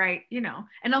get the right, you know,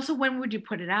 and also when would you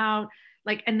put it out,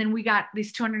 like, and then we got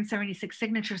these 276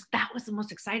 signatures. That was the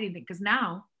most exciting thing, because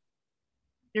now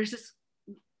there's this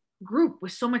group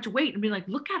with so much weight, and be like,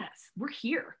 look at us, we're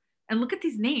here, and look at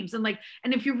these names, and like,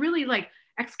 and if you really like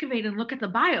excavate and look at the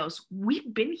bios,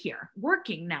 we've been here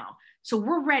working now, so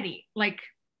we're ready, like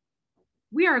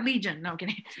we are Legion. No, I'm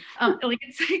kidding. Like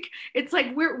it's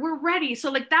like we're ready.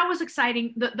 So like that was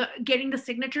exciting. The getting the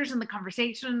signatures and the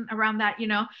conversation around that, you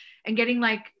know, and getting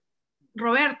like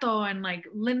Roberto and like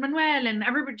Lin Manuel and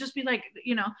everybody just be like,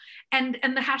 you know, and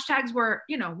the hashtags were,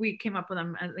 you know, we came up with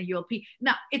them as a ULP.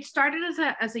 Now it started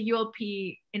as a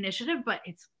ULP initiative, but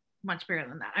it's much bigger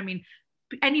than that. I mean,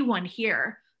 anyone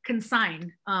here can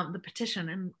sign the petition,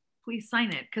 and please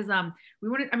sign it, because we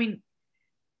wanted. I mean,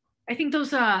 I think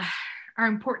those are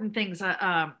important things.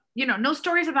 You know, no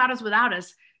stories about us without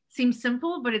us seems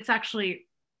simple, but it's actually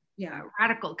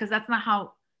radical, because that's not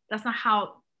how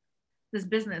this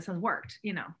business has worked,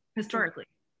 you know, historically.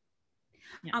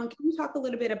 Yeah. Can you talk a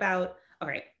little bit about, all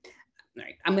right,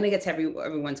 I'm going to get to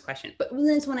everyone's question, but I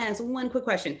just want to ask one quick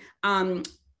question. Can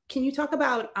you talk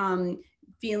about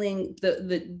feeling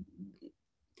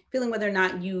feeling whether or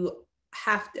not you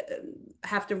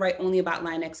have to write only about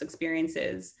Latinx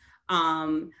experiences?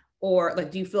 Or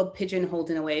like, do you feel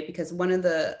pigeonholed in a way? Because one of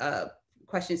the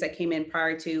questions that came in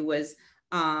prior to was,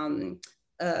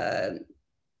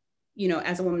 you know,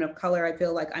 as a woman of color, I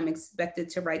feel like I'm expected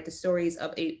to write the stories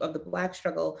of the Black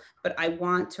struggle, but I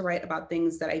want to write about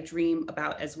things that I dream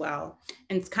about as well.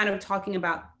 And it's kind of talking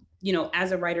about, you know,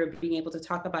 as a writer, being able to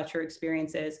talk about your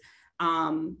experiences,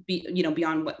 you know,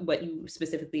 beyond what you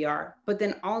specifically are. But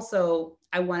then also,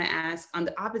 I want to ask on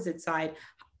the opposite side,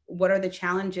 what are the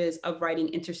challenges of writing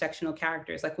intersectional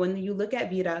characters? Like when you look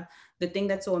at Vida, the thing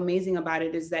that's so amazing about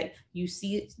it is that you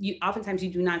oftentimes you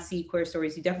do not see queer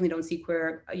stories. You definitely don't see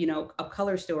queer, you know, of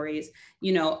color stories,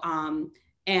 you know,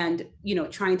 and, you know,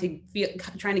 trying to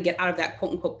get out of that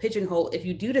quote unquote pigeonhole if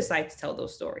you do decide to tell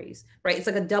those stories, right? It's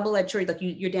like a double-edged sword, like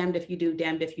you're damned if you do,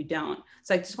 damned if you don't.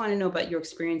 So I just want to know about your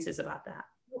experiences about that.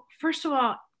 First of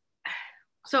all,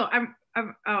 so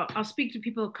I'll speak to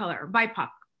people of color, BIPOC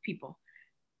people.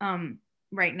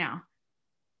 Right now,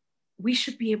 we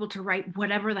should be able to write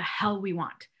whatever the hell we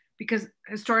want, because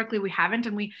historically we haven't,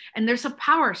 and there's a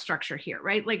power structure here,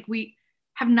 right? Like we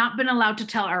have not been allowed to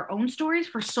tell our own stories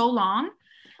for so long,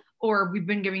 or we've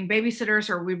been giving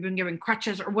babysitters, or we've been giving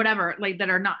crutches or whatever, like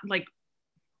that are not like,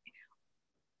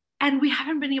 and we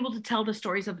haven't been able to tell the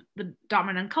stories of the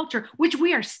dominant culture, which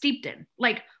we are steeped in.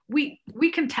 Like we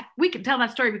can tell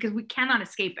that story because we cannot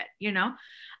escape it, you know?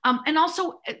 And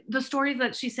also the stories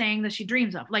that she's saying that she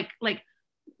dreams of, like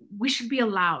we should be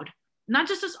allowed, not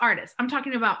just as artists, I'm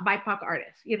talking about BIPOC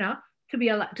artists, you know, to be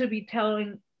allowed to be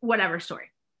telling whatever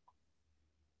story.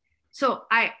 So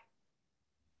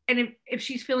if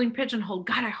she's feeling pigeonholed,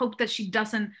 God, I hope that she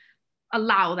doesn't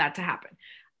allow that to happen.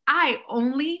 I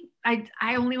only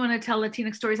want to tell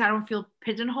Latinx stories. I don't feel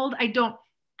pigeonholed. I don't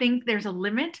think there's a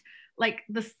limit. Like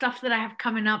the stuff that I have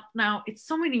coming up now, it's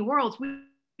so many worlds.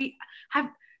 We have,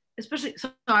 especially,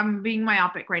 so I'm being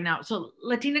myopic right now. So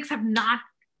Latinx have not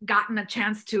gotten a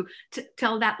chance to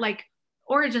tell that like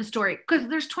origin story, because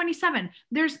there's 27.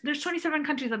 There's 27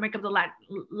 countries that make up the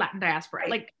Latin diaspora.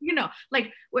 Like, you know,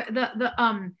 like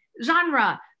the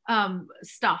genre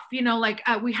stuff, you know, like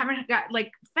we haven't got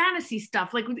like fantasy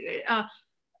stuff, like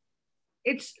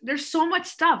there's so much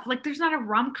stuff. Like there's not a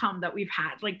rom-com that we've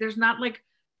had, like there's not, like,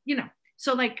 you know,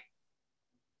 so like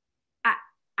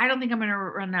I don't think I'm gonna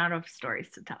run out of stories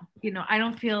to tell, you know. I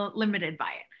don't feel limited by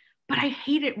it, but I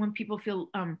hate it when people feel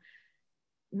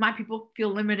my people feel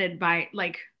limited by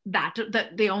like that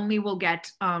they only will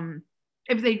get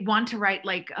if they want to write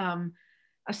like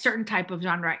a certain type of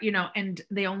genre, you know, and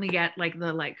they only get like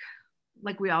the like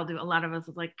we all do, a lot of us,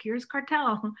 like here's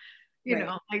cartel, you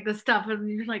know, like the stuff, and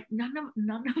you're like none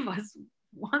of us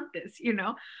want this, you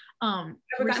know.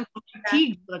 We're so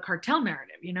fatigued with the cartel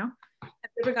narrative, you know.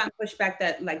 Have you ever gotten pushback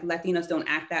that like Latinos don't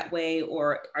act that way,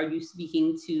 or are you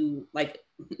speaking to like,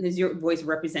 is your voice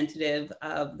representative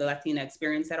of the Latina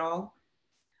experience at all?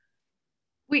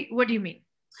 Wait, what do you mean?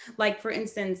 Like, for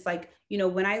instance, like, you know,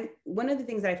 one of the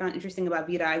things that I found interesting about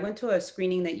Vida, I went to a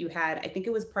screening that you had, I think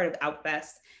it was part of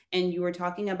Outfest, and you were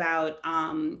talking about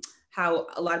how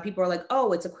a lot of people are like,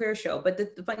 oh, it's a queer show. But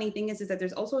the funny thing is that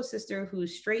there's also a sister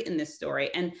who's straight in this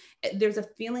story. And there's a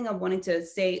feeling of wanting to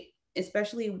say,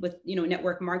 especially with, you know,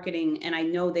 network marketing, and I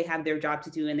know they have their job to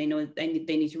do, and they know they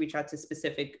need to reach out to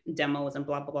specific demos and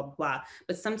blah, blah, blah, blah.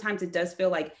 But sometimes it does feel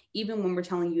like, even when we're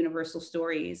telling universal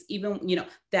stories, even, you know,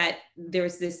 that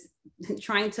there's this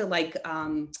trying to like,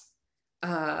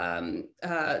 kind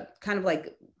of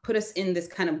like put us in this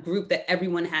kind of group that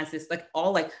everyone has this, like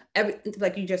all like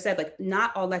like you just said, like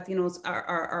not all Latinos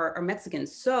are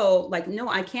Mexicans. So like, no,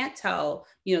 I can't tell,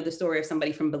 you know, the story of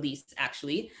somebody from Belize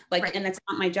actually, like, right. And that's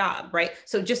not my job, right?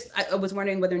 So just, I was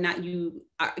wondering whether or not you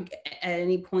at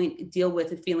any point deal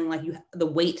with it feeling like the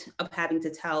weight of having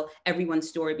to tell everyone's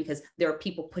story, because there are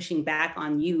people pushing back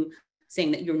on you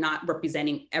saying that you're not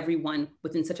representing everyone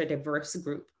within such a diverse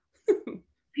group.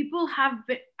 People have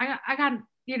been, I got,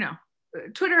 you know,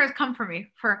 Twitter has come for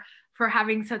me for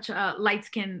having such a light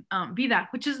skin Vida,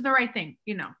 which is the right thing,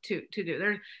 you know, to do.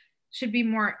 There should be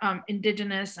more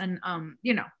indigenous and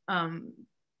you know,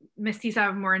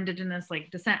 mestiza, more indigenous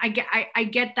like descent. I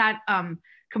get that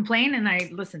complaint, and I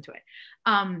listen to it.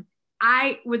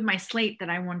 I, with my slate that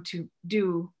I want to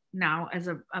do now as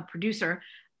a producer,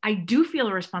 I do feel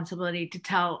a responsibility to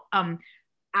tell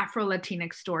Afro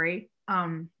Latinx story.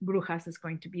 Brujas is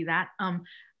going to be that.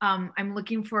 I'm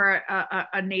looking for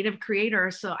a native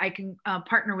creator so I can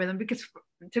partner with them, because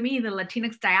to me, the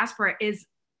Latinx diaspora is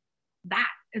that,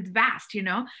 it's vast, you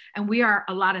know, and we are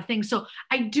a lot of things. So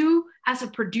I do, as a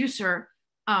producer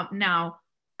now,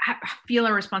 feel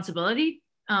a responsibility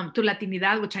Tu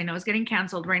Latinidad, which I know is getting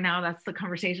canceled right now. That's the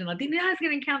conversation. Latinidad is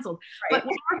getting canceled. Right. But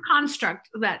whatever construct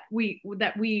that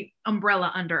we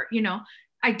umbrella under, you know,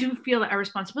 I do feel a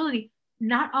responsibility,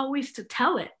 not always to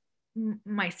tell it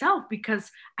myself, because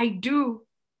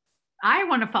I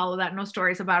want to follow that no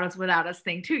stories about us without us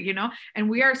thing too, you know, and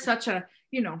we are such a,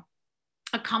 you know,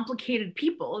 a complicated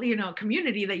people, you know,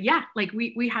 community that, yeah, like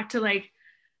we have to like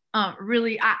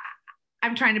really,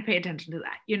 I'm trying to pay attention to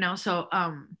that, you know, so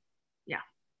yeah.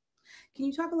 Can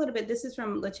you talk a little bit, this is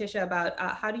from Letitia, about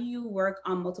how do you work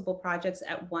on multiple projects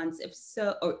at once? If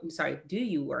so, or sorry, do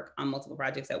you work on multiple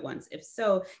projects at once? If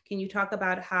so, can you talk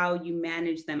about how you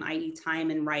manage them, i.e.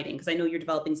 time and writing? Because I know you're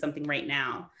developing something right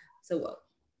now. So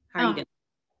how are you doing?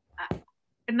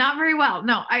 Not very well.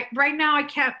 No, right now I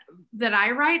can't, that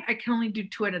I write, I can only do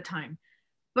 2 at a time.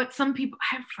 But some people,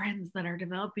 I have friends that are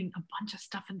developing a bunch of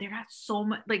stuff and they're not so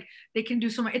much, like they can do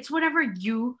so much. It's whatever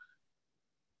you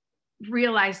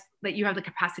realize that you have the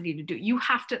capacity to do. You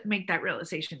have to make that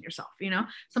realization yourself, you know.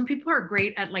 Some people are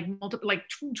great at like multiple, like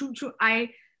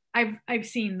I've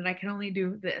seen that I can only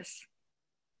do this,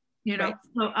 you know.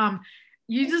 Right. So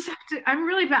you just have to, I'm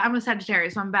really bad, I'm a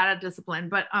Sagittarius, so I'm bad at discipline,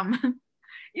 but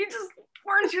you just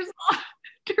force yourself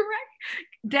direct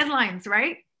deadlines,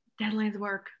 right? Deadlines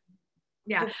work.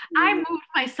 Yeah. I moved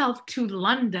myself to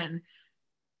London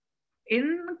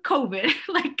in COVID,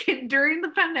 like during the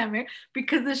pandemic,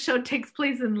 because the show takes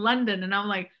place in London. And I'm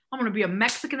like, I'm going to be a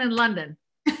Mexican in London.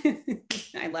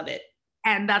 I love it.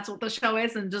 And that's what the show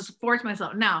is, and just force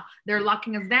myself. Now they're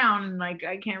locking us down and like,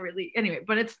 I can't really, anyway,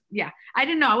 but it's, yeah, I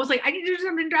didn't know. I was like, I need to do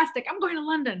something drastic. I'm going to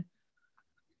London.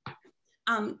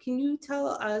 Can you tell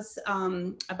us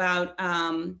about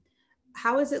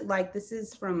how is it like, this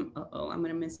is from, I'm going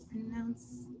to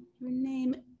mispronounce your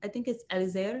name. I think it's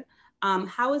Elizer.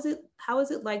 How is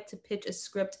it like to pitch a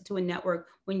script to a network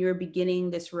when you're beginning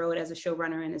this road as a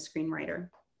showrunner and a screenwriter?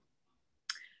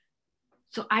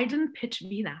 So I didn't pitch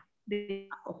Vida. They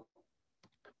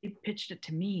pitched it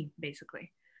to me,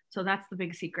 basically. So that's the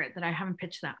big secret, that I haven't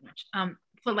pitched that much.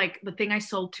 So like the thing I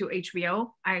sold to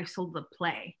HBO, I sold the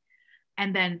play.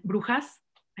 And then Brujas,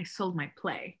 I sold my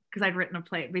play because I'd written a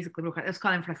play, basically Brujas. It was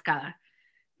called Enfrascada.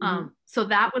 So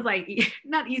that was like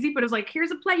not easy, but it was like,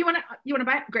 here's a play, you want to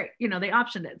buy it? Great. You know, they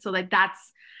optioned it. So like I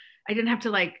didn't have to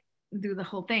like do the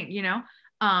whole thing, you know?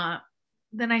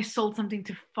 Then I sold something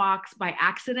to Fox by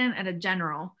accident at a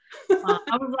general.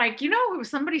 I was like, you know,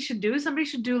 somebody should do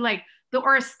like the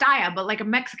Oristaya, but like a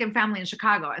Mexican family in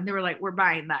Chicago. And they were like, we're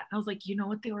buying that. And I was like, you know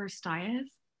what the Oristaya is?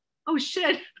 Oh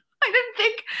shit. I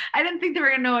didn't think they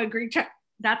were gonna know a Greek.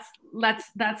 That's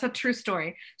a true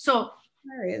story. So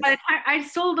by the time I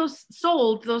sold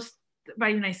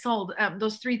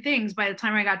those 3 things, by the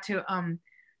time I got to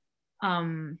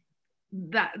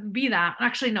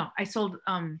actually no, I sold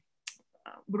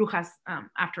Brujas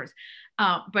afterwards,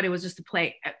 but it was just a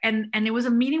play, and it was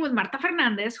a meeting with Marta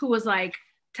Fernandez, who was like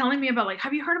telling me about like,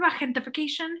 have you heard about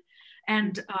gentrification?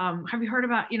 And have you heard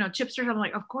about, you know, chipsters? I'm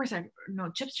like, of course I know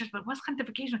chipsters, but what's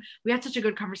gentrification? We had such a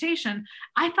good conversation.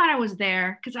 I thought I was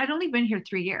there because I'd only been here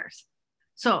 3 years.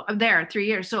 So I'm there 3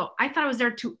 years. So I thought I was there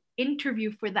to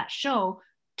interview for that show,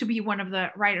 to be one of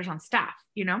the writers on staff,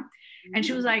 you know? And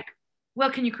she was like, well,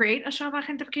 can you create a show about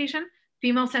gentrification,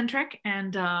 female centric,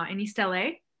 and in East LA?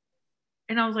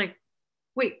 And I was like,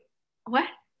 wait, what?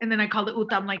 And then I called it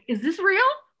Uta. I'm like, is this real?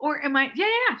 Or am I,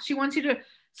 yeah. She wants you to.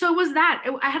 So it was that.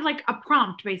 I had like a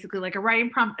prompt, basically, like a writing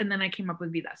prompt, and then I came up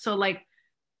with Vida. So like,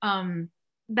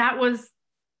 that was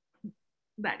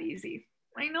that easy.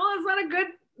 I know it's not a good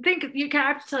thing. I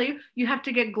have to tell you, you have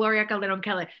to get Gloria Calderon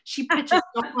Kelly. She pitches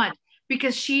so much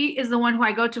because she is the one who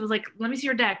I go to, was like, let me see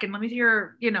your deck and let me see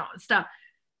your, you know, stuff.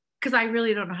 Because I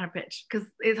really don't know how to pitch, because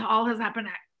it all has happened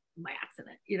by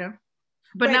accident, you know.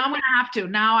 But right. Now I'm gonna have to.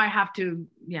 Now I have to,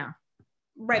 yeah.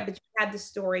 Right, but you had the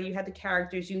story, you had the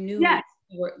characters, you knew. Yes.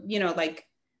 You were, you know, like,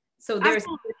 so there's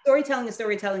storytelling is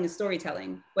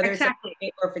storytelling, whether exactly.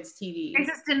 It's or if it's TV. I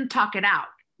just didn't talk it out,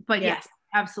 but yes,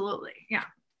 absolutely, yeah.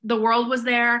 The world was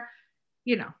there,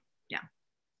 you know, yeah.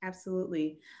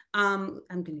 Absolutely. I'm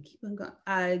gonna keep on going.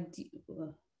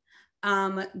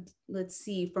 Let's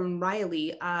see, from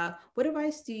Riley, what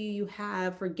advice do you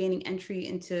have for gaining entry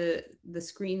into the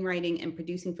screenwriting and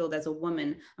producing field as a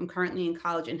woman? I'm currently in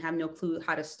college and have no clue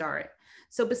how to start.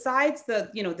 So besides the,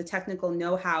 you know, the technical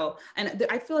know-how, and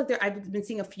I feel like I've been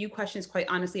seeing a few questions, quite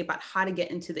honestly, about how to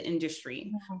get into the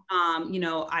industry. You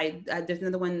know, there's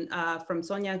another one from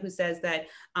Sonia who says that,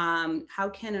 how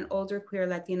can an older queer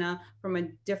Latina from a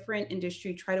different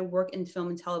industry try to work in film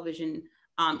and television?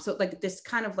 So like this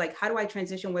kind of like, how do I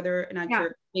transition, whether or not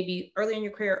you're maybe early in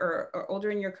your career or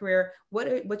older in your career?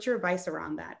 What's your advice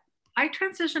around that? I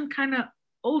transitioned kind of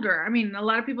older. I mean, a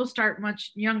lot of people start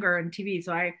much younger in TV.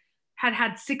 So I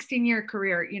had 16-year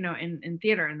career, you know, in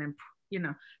theater, and then, you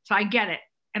know, so I get it,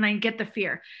 and I get the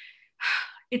fear.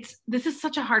 This is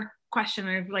such a hard question.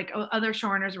 And if like other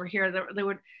showrunners were here, they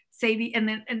would say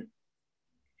and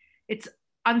it's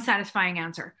unsatisfying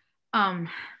answer.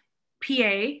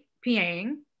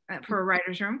 PAing for a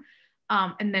writer's room,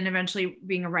 and then eventually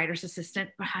being a writer's assistant.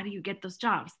 But how do you get those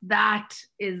jobs? That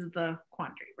is the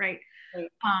quandary, right? Right.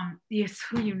 Yes,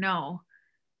 who you know,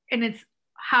 and it's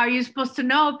how are you supposed to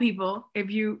know people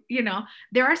if you know,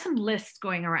 there are some lists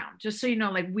going around, just so you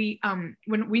know, like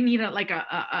when we need a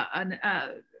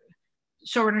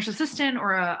showrunner's assistant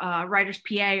or a writer's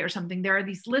PA or something, there are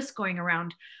these lists going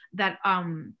around that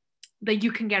that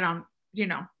you can get on, you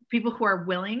know, people who are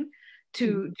willing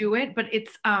to do it. But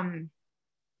it's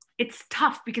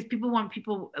tough because people want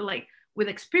people like with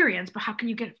experience, but how can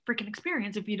you get freaking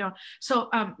experience if you don't? So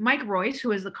Mike Royce,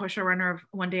 who is the co-showrunner of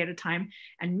One Day at a Time,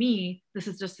 and me, this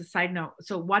is just a side note,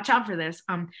 so watch out for this.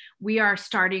 We are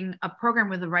starting a program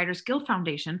with the Writers Guild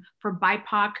Foundation for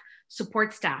BIPOC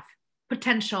support staff,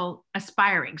 potential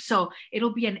aspiring. So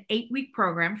it'll be an 8-week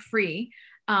program, free,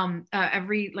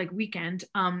 every like weekend,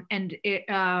 and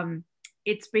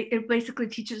it basically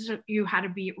teaches you how to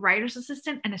be writer's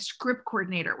assistant and a script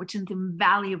coordinator, which is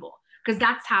invaluable because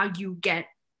that's how you get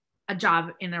a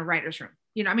job in a writer's room.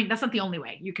 You know, I mean, that's not the only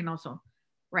way. You can also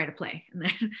write a play, and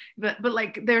then, but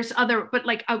like there's other, but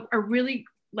like a really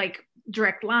like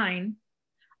direct line,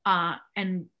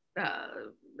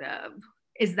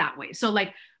 is that way. So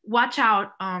like watch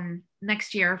out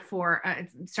next year for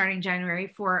starting January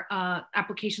for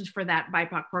applications for that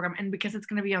BIPOC program, and because it's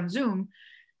going to be on Zoom,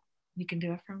 you can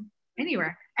do it from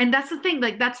anywhere. And that's the thing,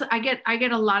 like I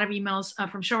get a lot of emails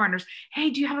from showrunners. Hey,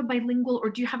 do you have a bilingual, or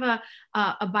do you have a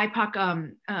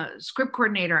BIPOC script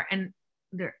coordinator? And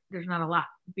there's not a lot,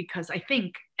 because I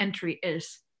think entry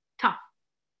is tough.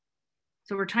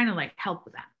 So we're trying to like help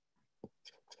with that.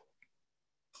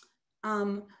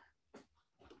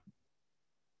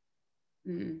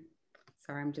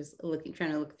 Sorry, I'm just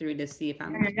trying to look through to see if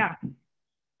I'm. Yeah.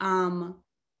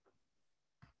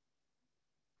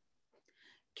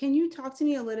 Can you talk to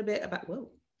me a little bit about,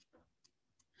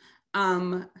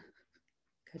 I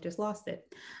just lost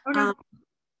it. Okay.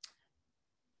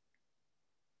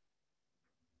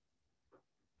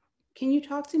 Can you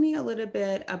talk to me a little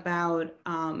bit about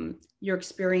your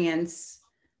experience?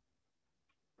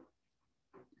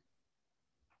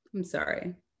 I'm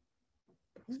sorry.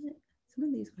 Some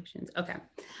of these questions, okay.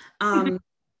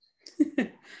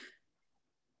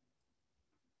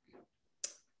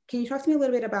 Can you talk to me a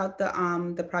little bit about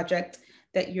the project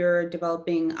that you're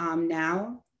developing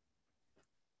now?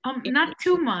 Not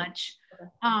too much,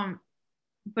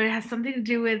 but it has something to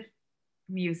do with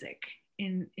music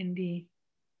in the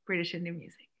British indie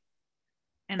music,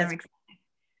 and I'm excited.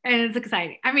 And it's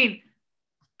exciting. I mean,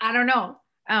 I don't know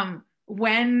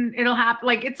when it'll happen.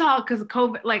 Like it's all because of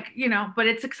COVID, like, you know. But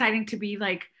it's exciting to be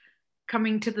like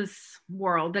coming to this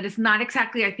world that is not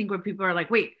exactly, I think, where people are like,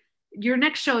 wait, your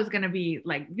next show is going to be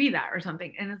like Vida or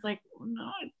something. And it's like, no,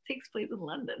 it takes place in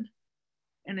London.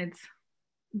 And it's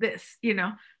this, you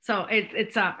know? So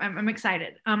it's I'm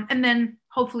excited. And then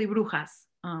hopefully Brujas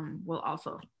will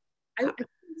also. I've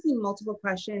seen multiple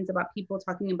questions about people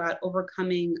talking about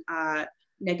overcoming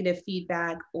negative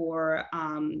feedback or,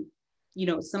 you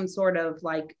know, some sort of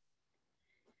like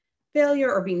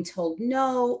failure or being told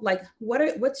no. Like,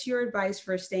 what's your advice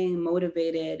for staying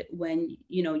motivated when,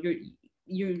 you know,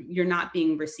 you're not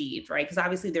being received, right? Because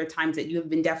obviously there are times that you have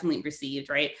been definitely received,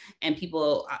 right? And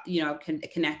people, you know,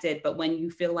 connected, but when you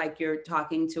feel like you're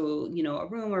talking to, you know, a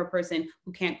room or a person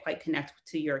who can't quite connect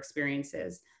to your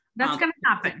experiences. That's going to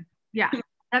happen. Yeah,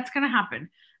 that's going to happen.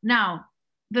 Now,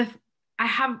 I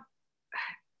have,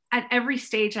 at every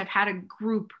stage, I've had a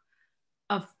group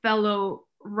of fellow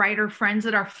writer friends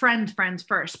that are friends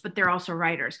first, but they're also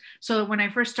writers. So when I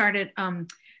first started,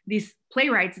 these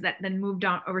playwrights that then moved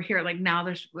on over here, like now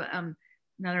there's now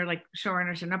they're like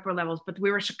showrunners in upper levels, but we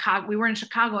were in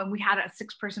Chicago and we had a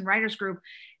 6-person writers group,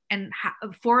 and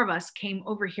 4 of us came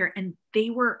over here, and they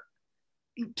were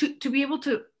to be able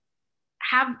to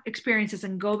have experiences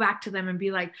and go back to them and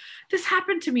be like, this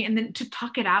happened to me, and then to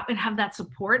talk it out and have that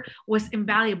support was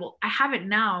invaluable. I have it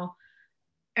now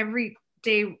every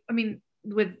day. I mean,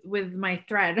 with my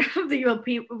thread of the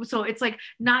ULP. So it's like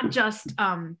not just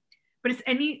but it's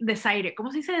any desaire.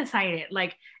 ¿Cómo se dice desaire?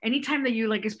 Like anytime that you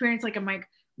like experience like a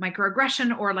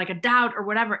microaggression or like a doubt or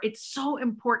whatever, it's so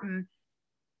important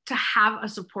to have a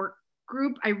support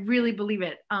group. I really believe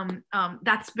it.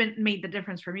 That's made the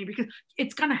difference for me, because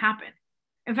it's gonna happen.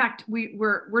 In fact,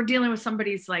 we're dealing with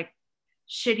somebody's like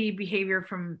shitty behavior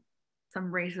from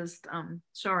some racist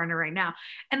showrunner right now.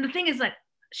 And the thing is that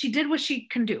she did what she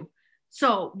can do.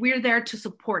 So we're there to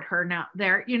support her now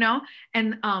there, you know,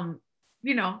 and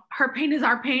you know, her pain is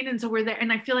our pain. And so we're there.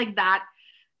 And I feel like that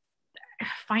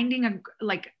finding a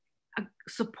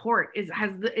support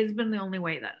has been the only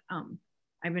way that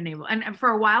I've been able. And for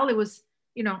a while it was,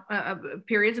 you know,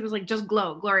 periods, it was like just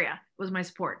Gloria was my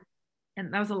support.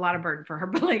 And that was a lot of burden for her.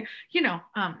 But like, you know,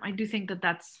 I do think that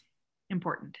that's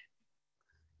important.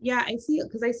 Yeah, I see,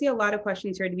 because I see a lot of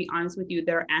questions here, to be honest with you.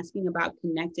 They're asking about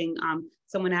connecting.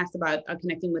 Someone asked about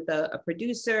connecting with a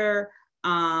producer,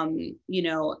 you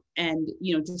know, and,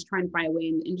 you know, just trying to find a way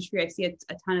in the industry. I see a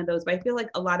ton of those, but I feel like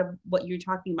a lot of what you're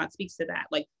talking about speaks to that,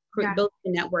 like building a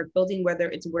network, building, whether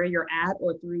it's where you're at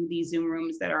or through these Zoom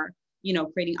rooms that are, you know,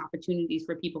 creating opportunities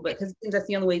for people, because that's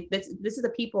the only way. This is a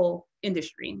people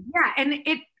industry. Yeah, and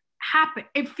it happened.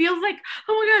 It feels like,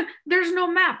 oh my God, there's no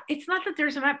map. It's not that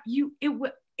there's a map.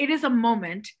 It is a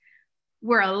moment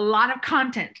where a lot of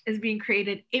content is being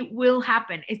created. It will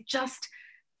happen. It just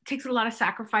takes a lot of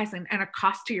sacrifice and a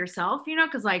cost to yourself, you know,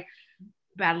 because like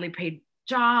badly paid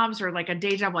jobs or like a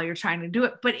day job while you're trying to do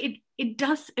it. But it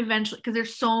does eventually, because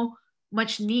there's so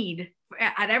much need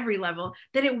at every level,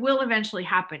 that it will eventually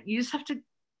happen. You just have to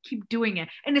keep doing it.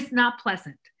 And it's not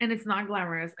pleasant and it's not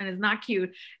glamorous and it's not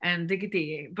cute and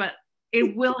diggity, but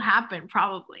it will happen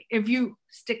probably if you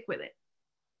stick with it.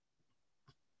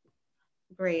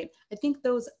 Great. I think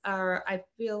those are, I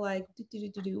feel like,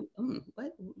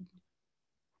 what?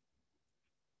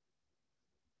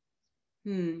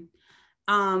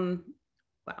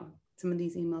 Wow. Some of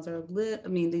these emails are lit. I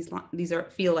mean, these are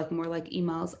feel like more like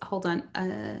emails. Hold on.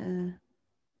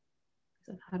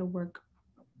 How to work.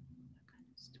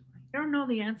 I don't know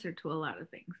the answer to a lot of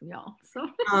things, y'all.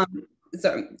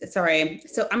 So, sorry.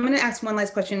 So I'm going to ask one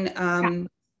last question.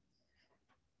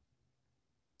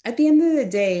 At the end of the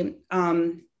day,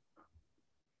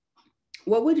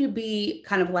 what would you be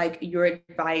kind of like your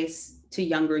advice to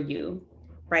younger you,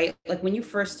 right? Like when you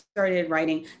first started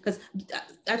writing, because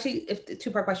actually, if the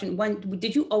two-part question, one,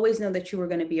 did you always know that you were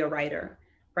going to be a writer,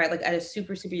 right? Like at a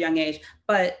super, super young age,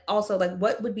 but also like,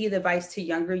 what would be the advice to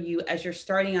younger you as you're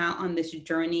starting out on this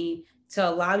journey to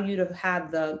allow you to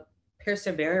have the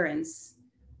perseverance,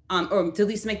 or to at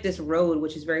least make this road,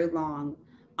 which is very long,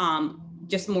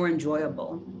 just more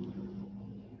enjoyable?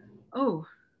 Oh,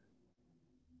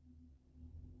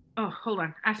 hold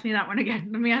on. Ask me that one again.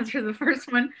 Let me answer the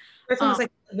first one. First one was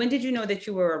like, when did you know that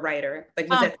you were a writer? Like,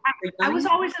 was that I was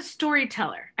always a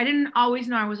storyteller. I didn't always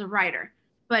know I was a writer,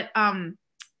 but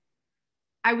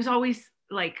I was always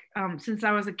like, since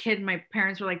I was a kid, my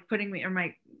parents were like putting me, or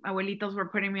my abuelitos were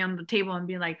putting me on the table and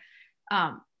being like,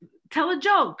 tell a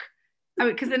joke. I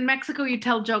mean, because in Mexico you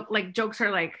tell jokes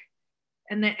are like,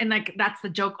 and then, and like that's the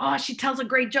joke. Oh, she tells a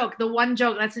great joke. The one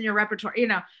joke that's in your repertoire, you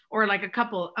know, or like a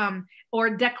couple,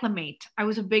 or declamate. I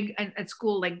was a big at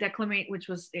school, like declamate, which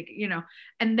was, you know,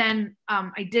 and then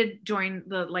I did join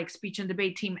the like speech and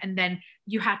debate team, and then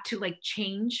you had to like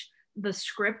change the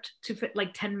script to fit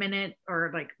like 10-minute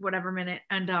or like whatever minute,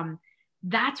 and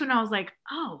that's when I was like,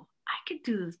 oh, I could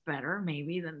do this better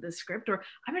maybe than this script, or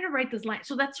I'm gonna write this line.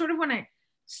 So that's sort of when I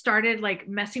started like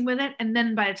messing with it. And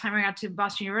then by the time I got to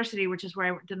Boston University, which is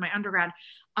where I did my undergrad,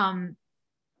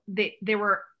 they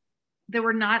were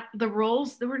not the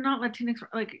roles, they were not Latinx,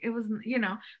 like it was, you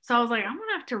know. So I was like, I'm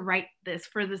gonna have to write this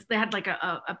for this. They had like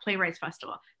a playwrights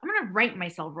festival. I'm gonna write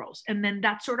myself roles. And then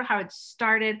that's sort of how it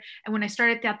started. And when I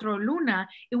started Teatro Luna,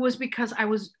 it was because I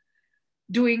was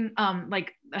doing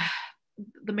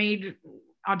the maid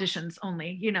auditions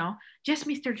only, you know, just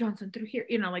Mr. Johnson through here,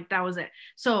 you know, like that was it.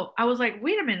 So I was like,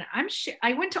 wait a minute,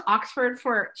 I went to Oxford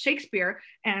for Shakespeare,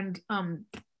 and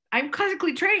I'm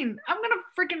classically trained. I'm gonna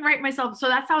freaking write myself. So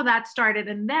that's how that started.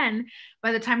 And then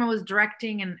by the time I was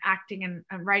directing and acting and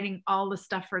writing all the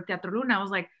stuff for Teatro Luna, I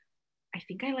was like, I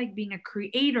think I like being a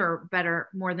creator better,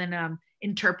 more than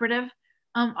interpretive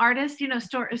artist, you know,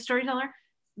 storyteller,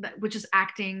 which is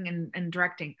acting and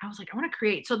directing. I was like, I want to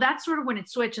create. So that's sort of when it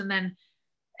switched, and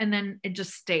then it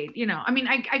just stayed, you know. I mean,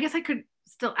 I guess I could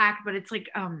still act, but it's like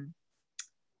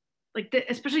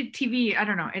especially TV, I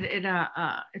don't know,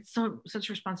 it's such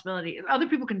responsibility. Other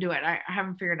people can do it. I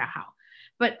haven't figured out how,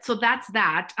 but so that's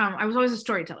that. I was always a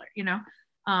storyteller, you know.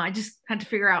 I just had to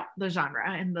figure out the genre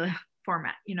and the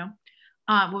format, you know.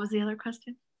 What was the other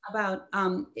question? About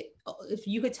if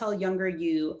you could tell younger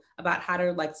you about how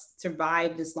to like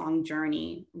survive this long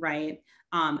journey, right?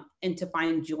 And to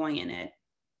find joy in it.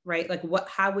 right? Like what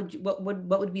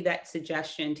would be that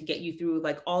suggestion to get you through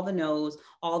like all the no's,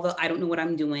 all the, I don't know what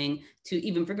I'm doing, to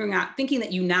even figuring out, thinking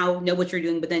that you now know what you're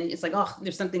doing, but then it's like, oh,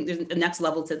 there's a next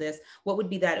level to this. What would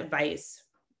be that advice?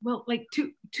 Well, like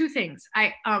two things.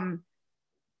 I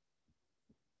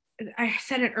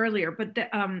said it earlier, but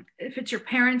if it's your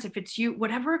parents, if it's you,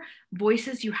 whatever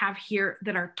voices you have here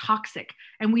that are toxic,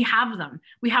 and we have them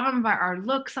about our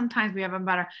look. Sometimes we have them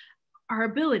about our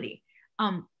ability.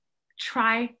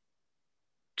 Try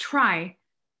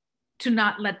to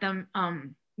not let them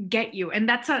get you, and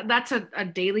that's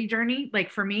a daily journey,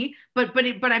 like for me.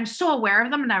 But I'm so aware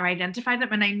of them, and I've identified them,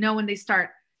 and I know when they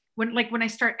start, when I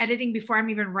start editing before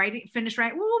I'm even finish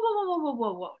writing. Whoa, whoa, whoa, whoa,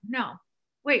 whoa, whoa, no,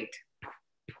 wait,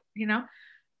 you know,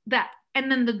 that.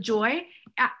 And then the joy,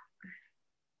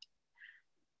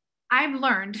 I've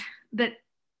learned that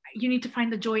you need to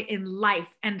find the joy in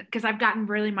life. And because I've gotten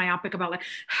really myopic about like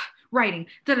writing,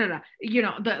 you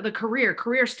know, the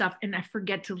career stuff, and I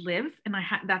forget to live. And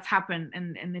that's happened,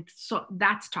 and it's so,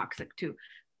 that's toxic too.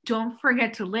 Don't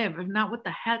forget to live. If not, what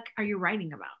the heck are you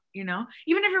writing about? You know,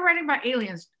 even if you're writing about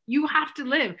aliens, you have to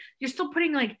live. You're still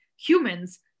putting like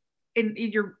humans in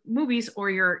your movies or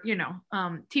your, you know,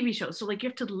 TV shows. So like you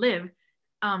have to live.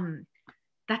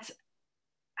 That's,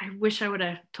 I wish I would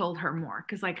have told her more,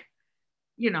 because like,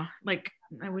 you know, like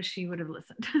I wish she would have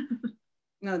listened.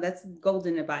 No, that's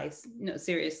golden advice. No,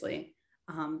 seriously.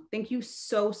 Thank you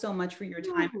so much for your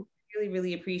time. Really,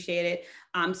 really appreciate it.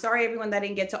 Sorry, everyone, that I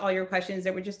didn't get to all your questions.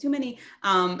 There were just too many,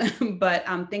 but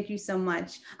thank you so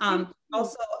much.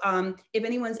 Also, if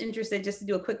anyone's interested, just to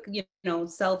do a quick, you know,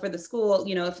 sell for the school,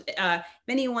 you know, if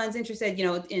anyone's interested, you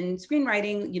know, in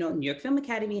screenwriting, you know, New York Film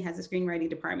Academy has a screenwriting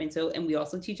department. So, and we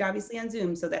also teach obviously on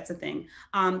Zoom. So that's a thing.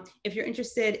 If you're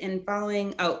interested in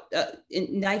following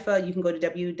in NYFA, you can go to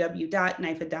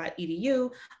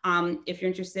www.nyfa.edu. If you're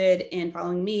interested in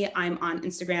following me, I'm on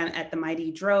Instagram at The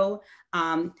Mighty Dro.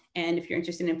 And if you're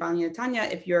interested in following Tanya,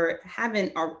 if you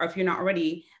haven't, or if you're not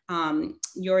already,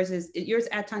 yours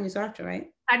at Tanya Saracho, right?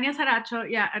 Tanya Saracho,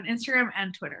 yeah, on Instagram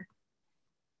and Twitter.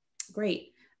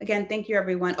 Great. Again, thank you,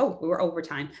 everyone. Oh, we were over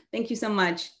time. Thank you so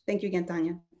much. Thank you again,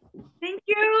 Tanya. Thank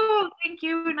you. Thank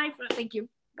you, NYFA. Thank you.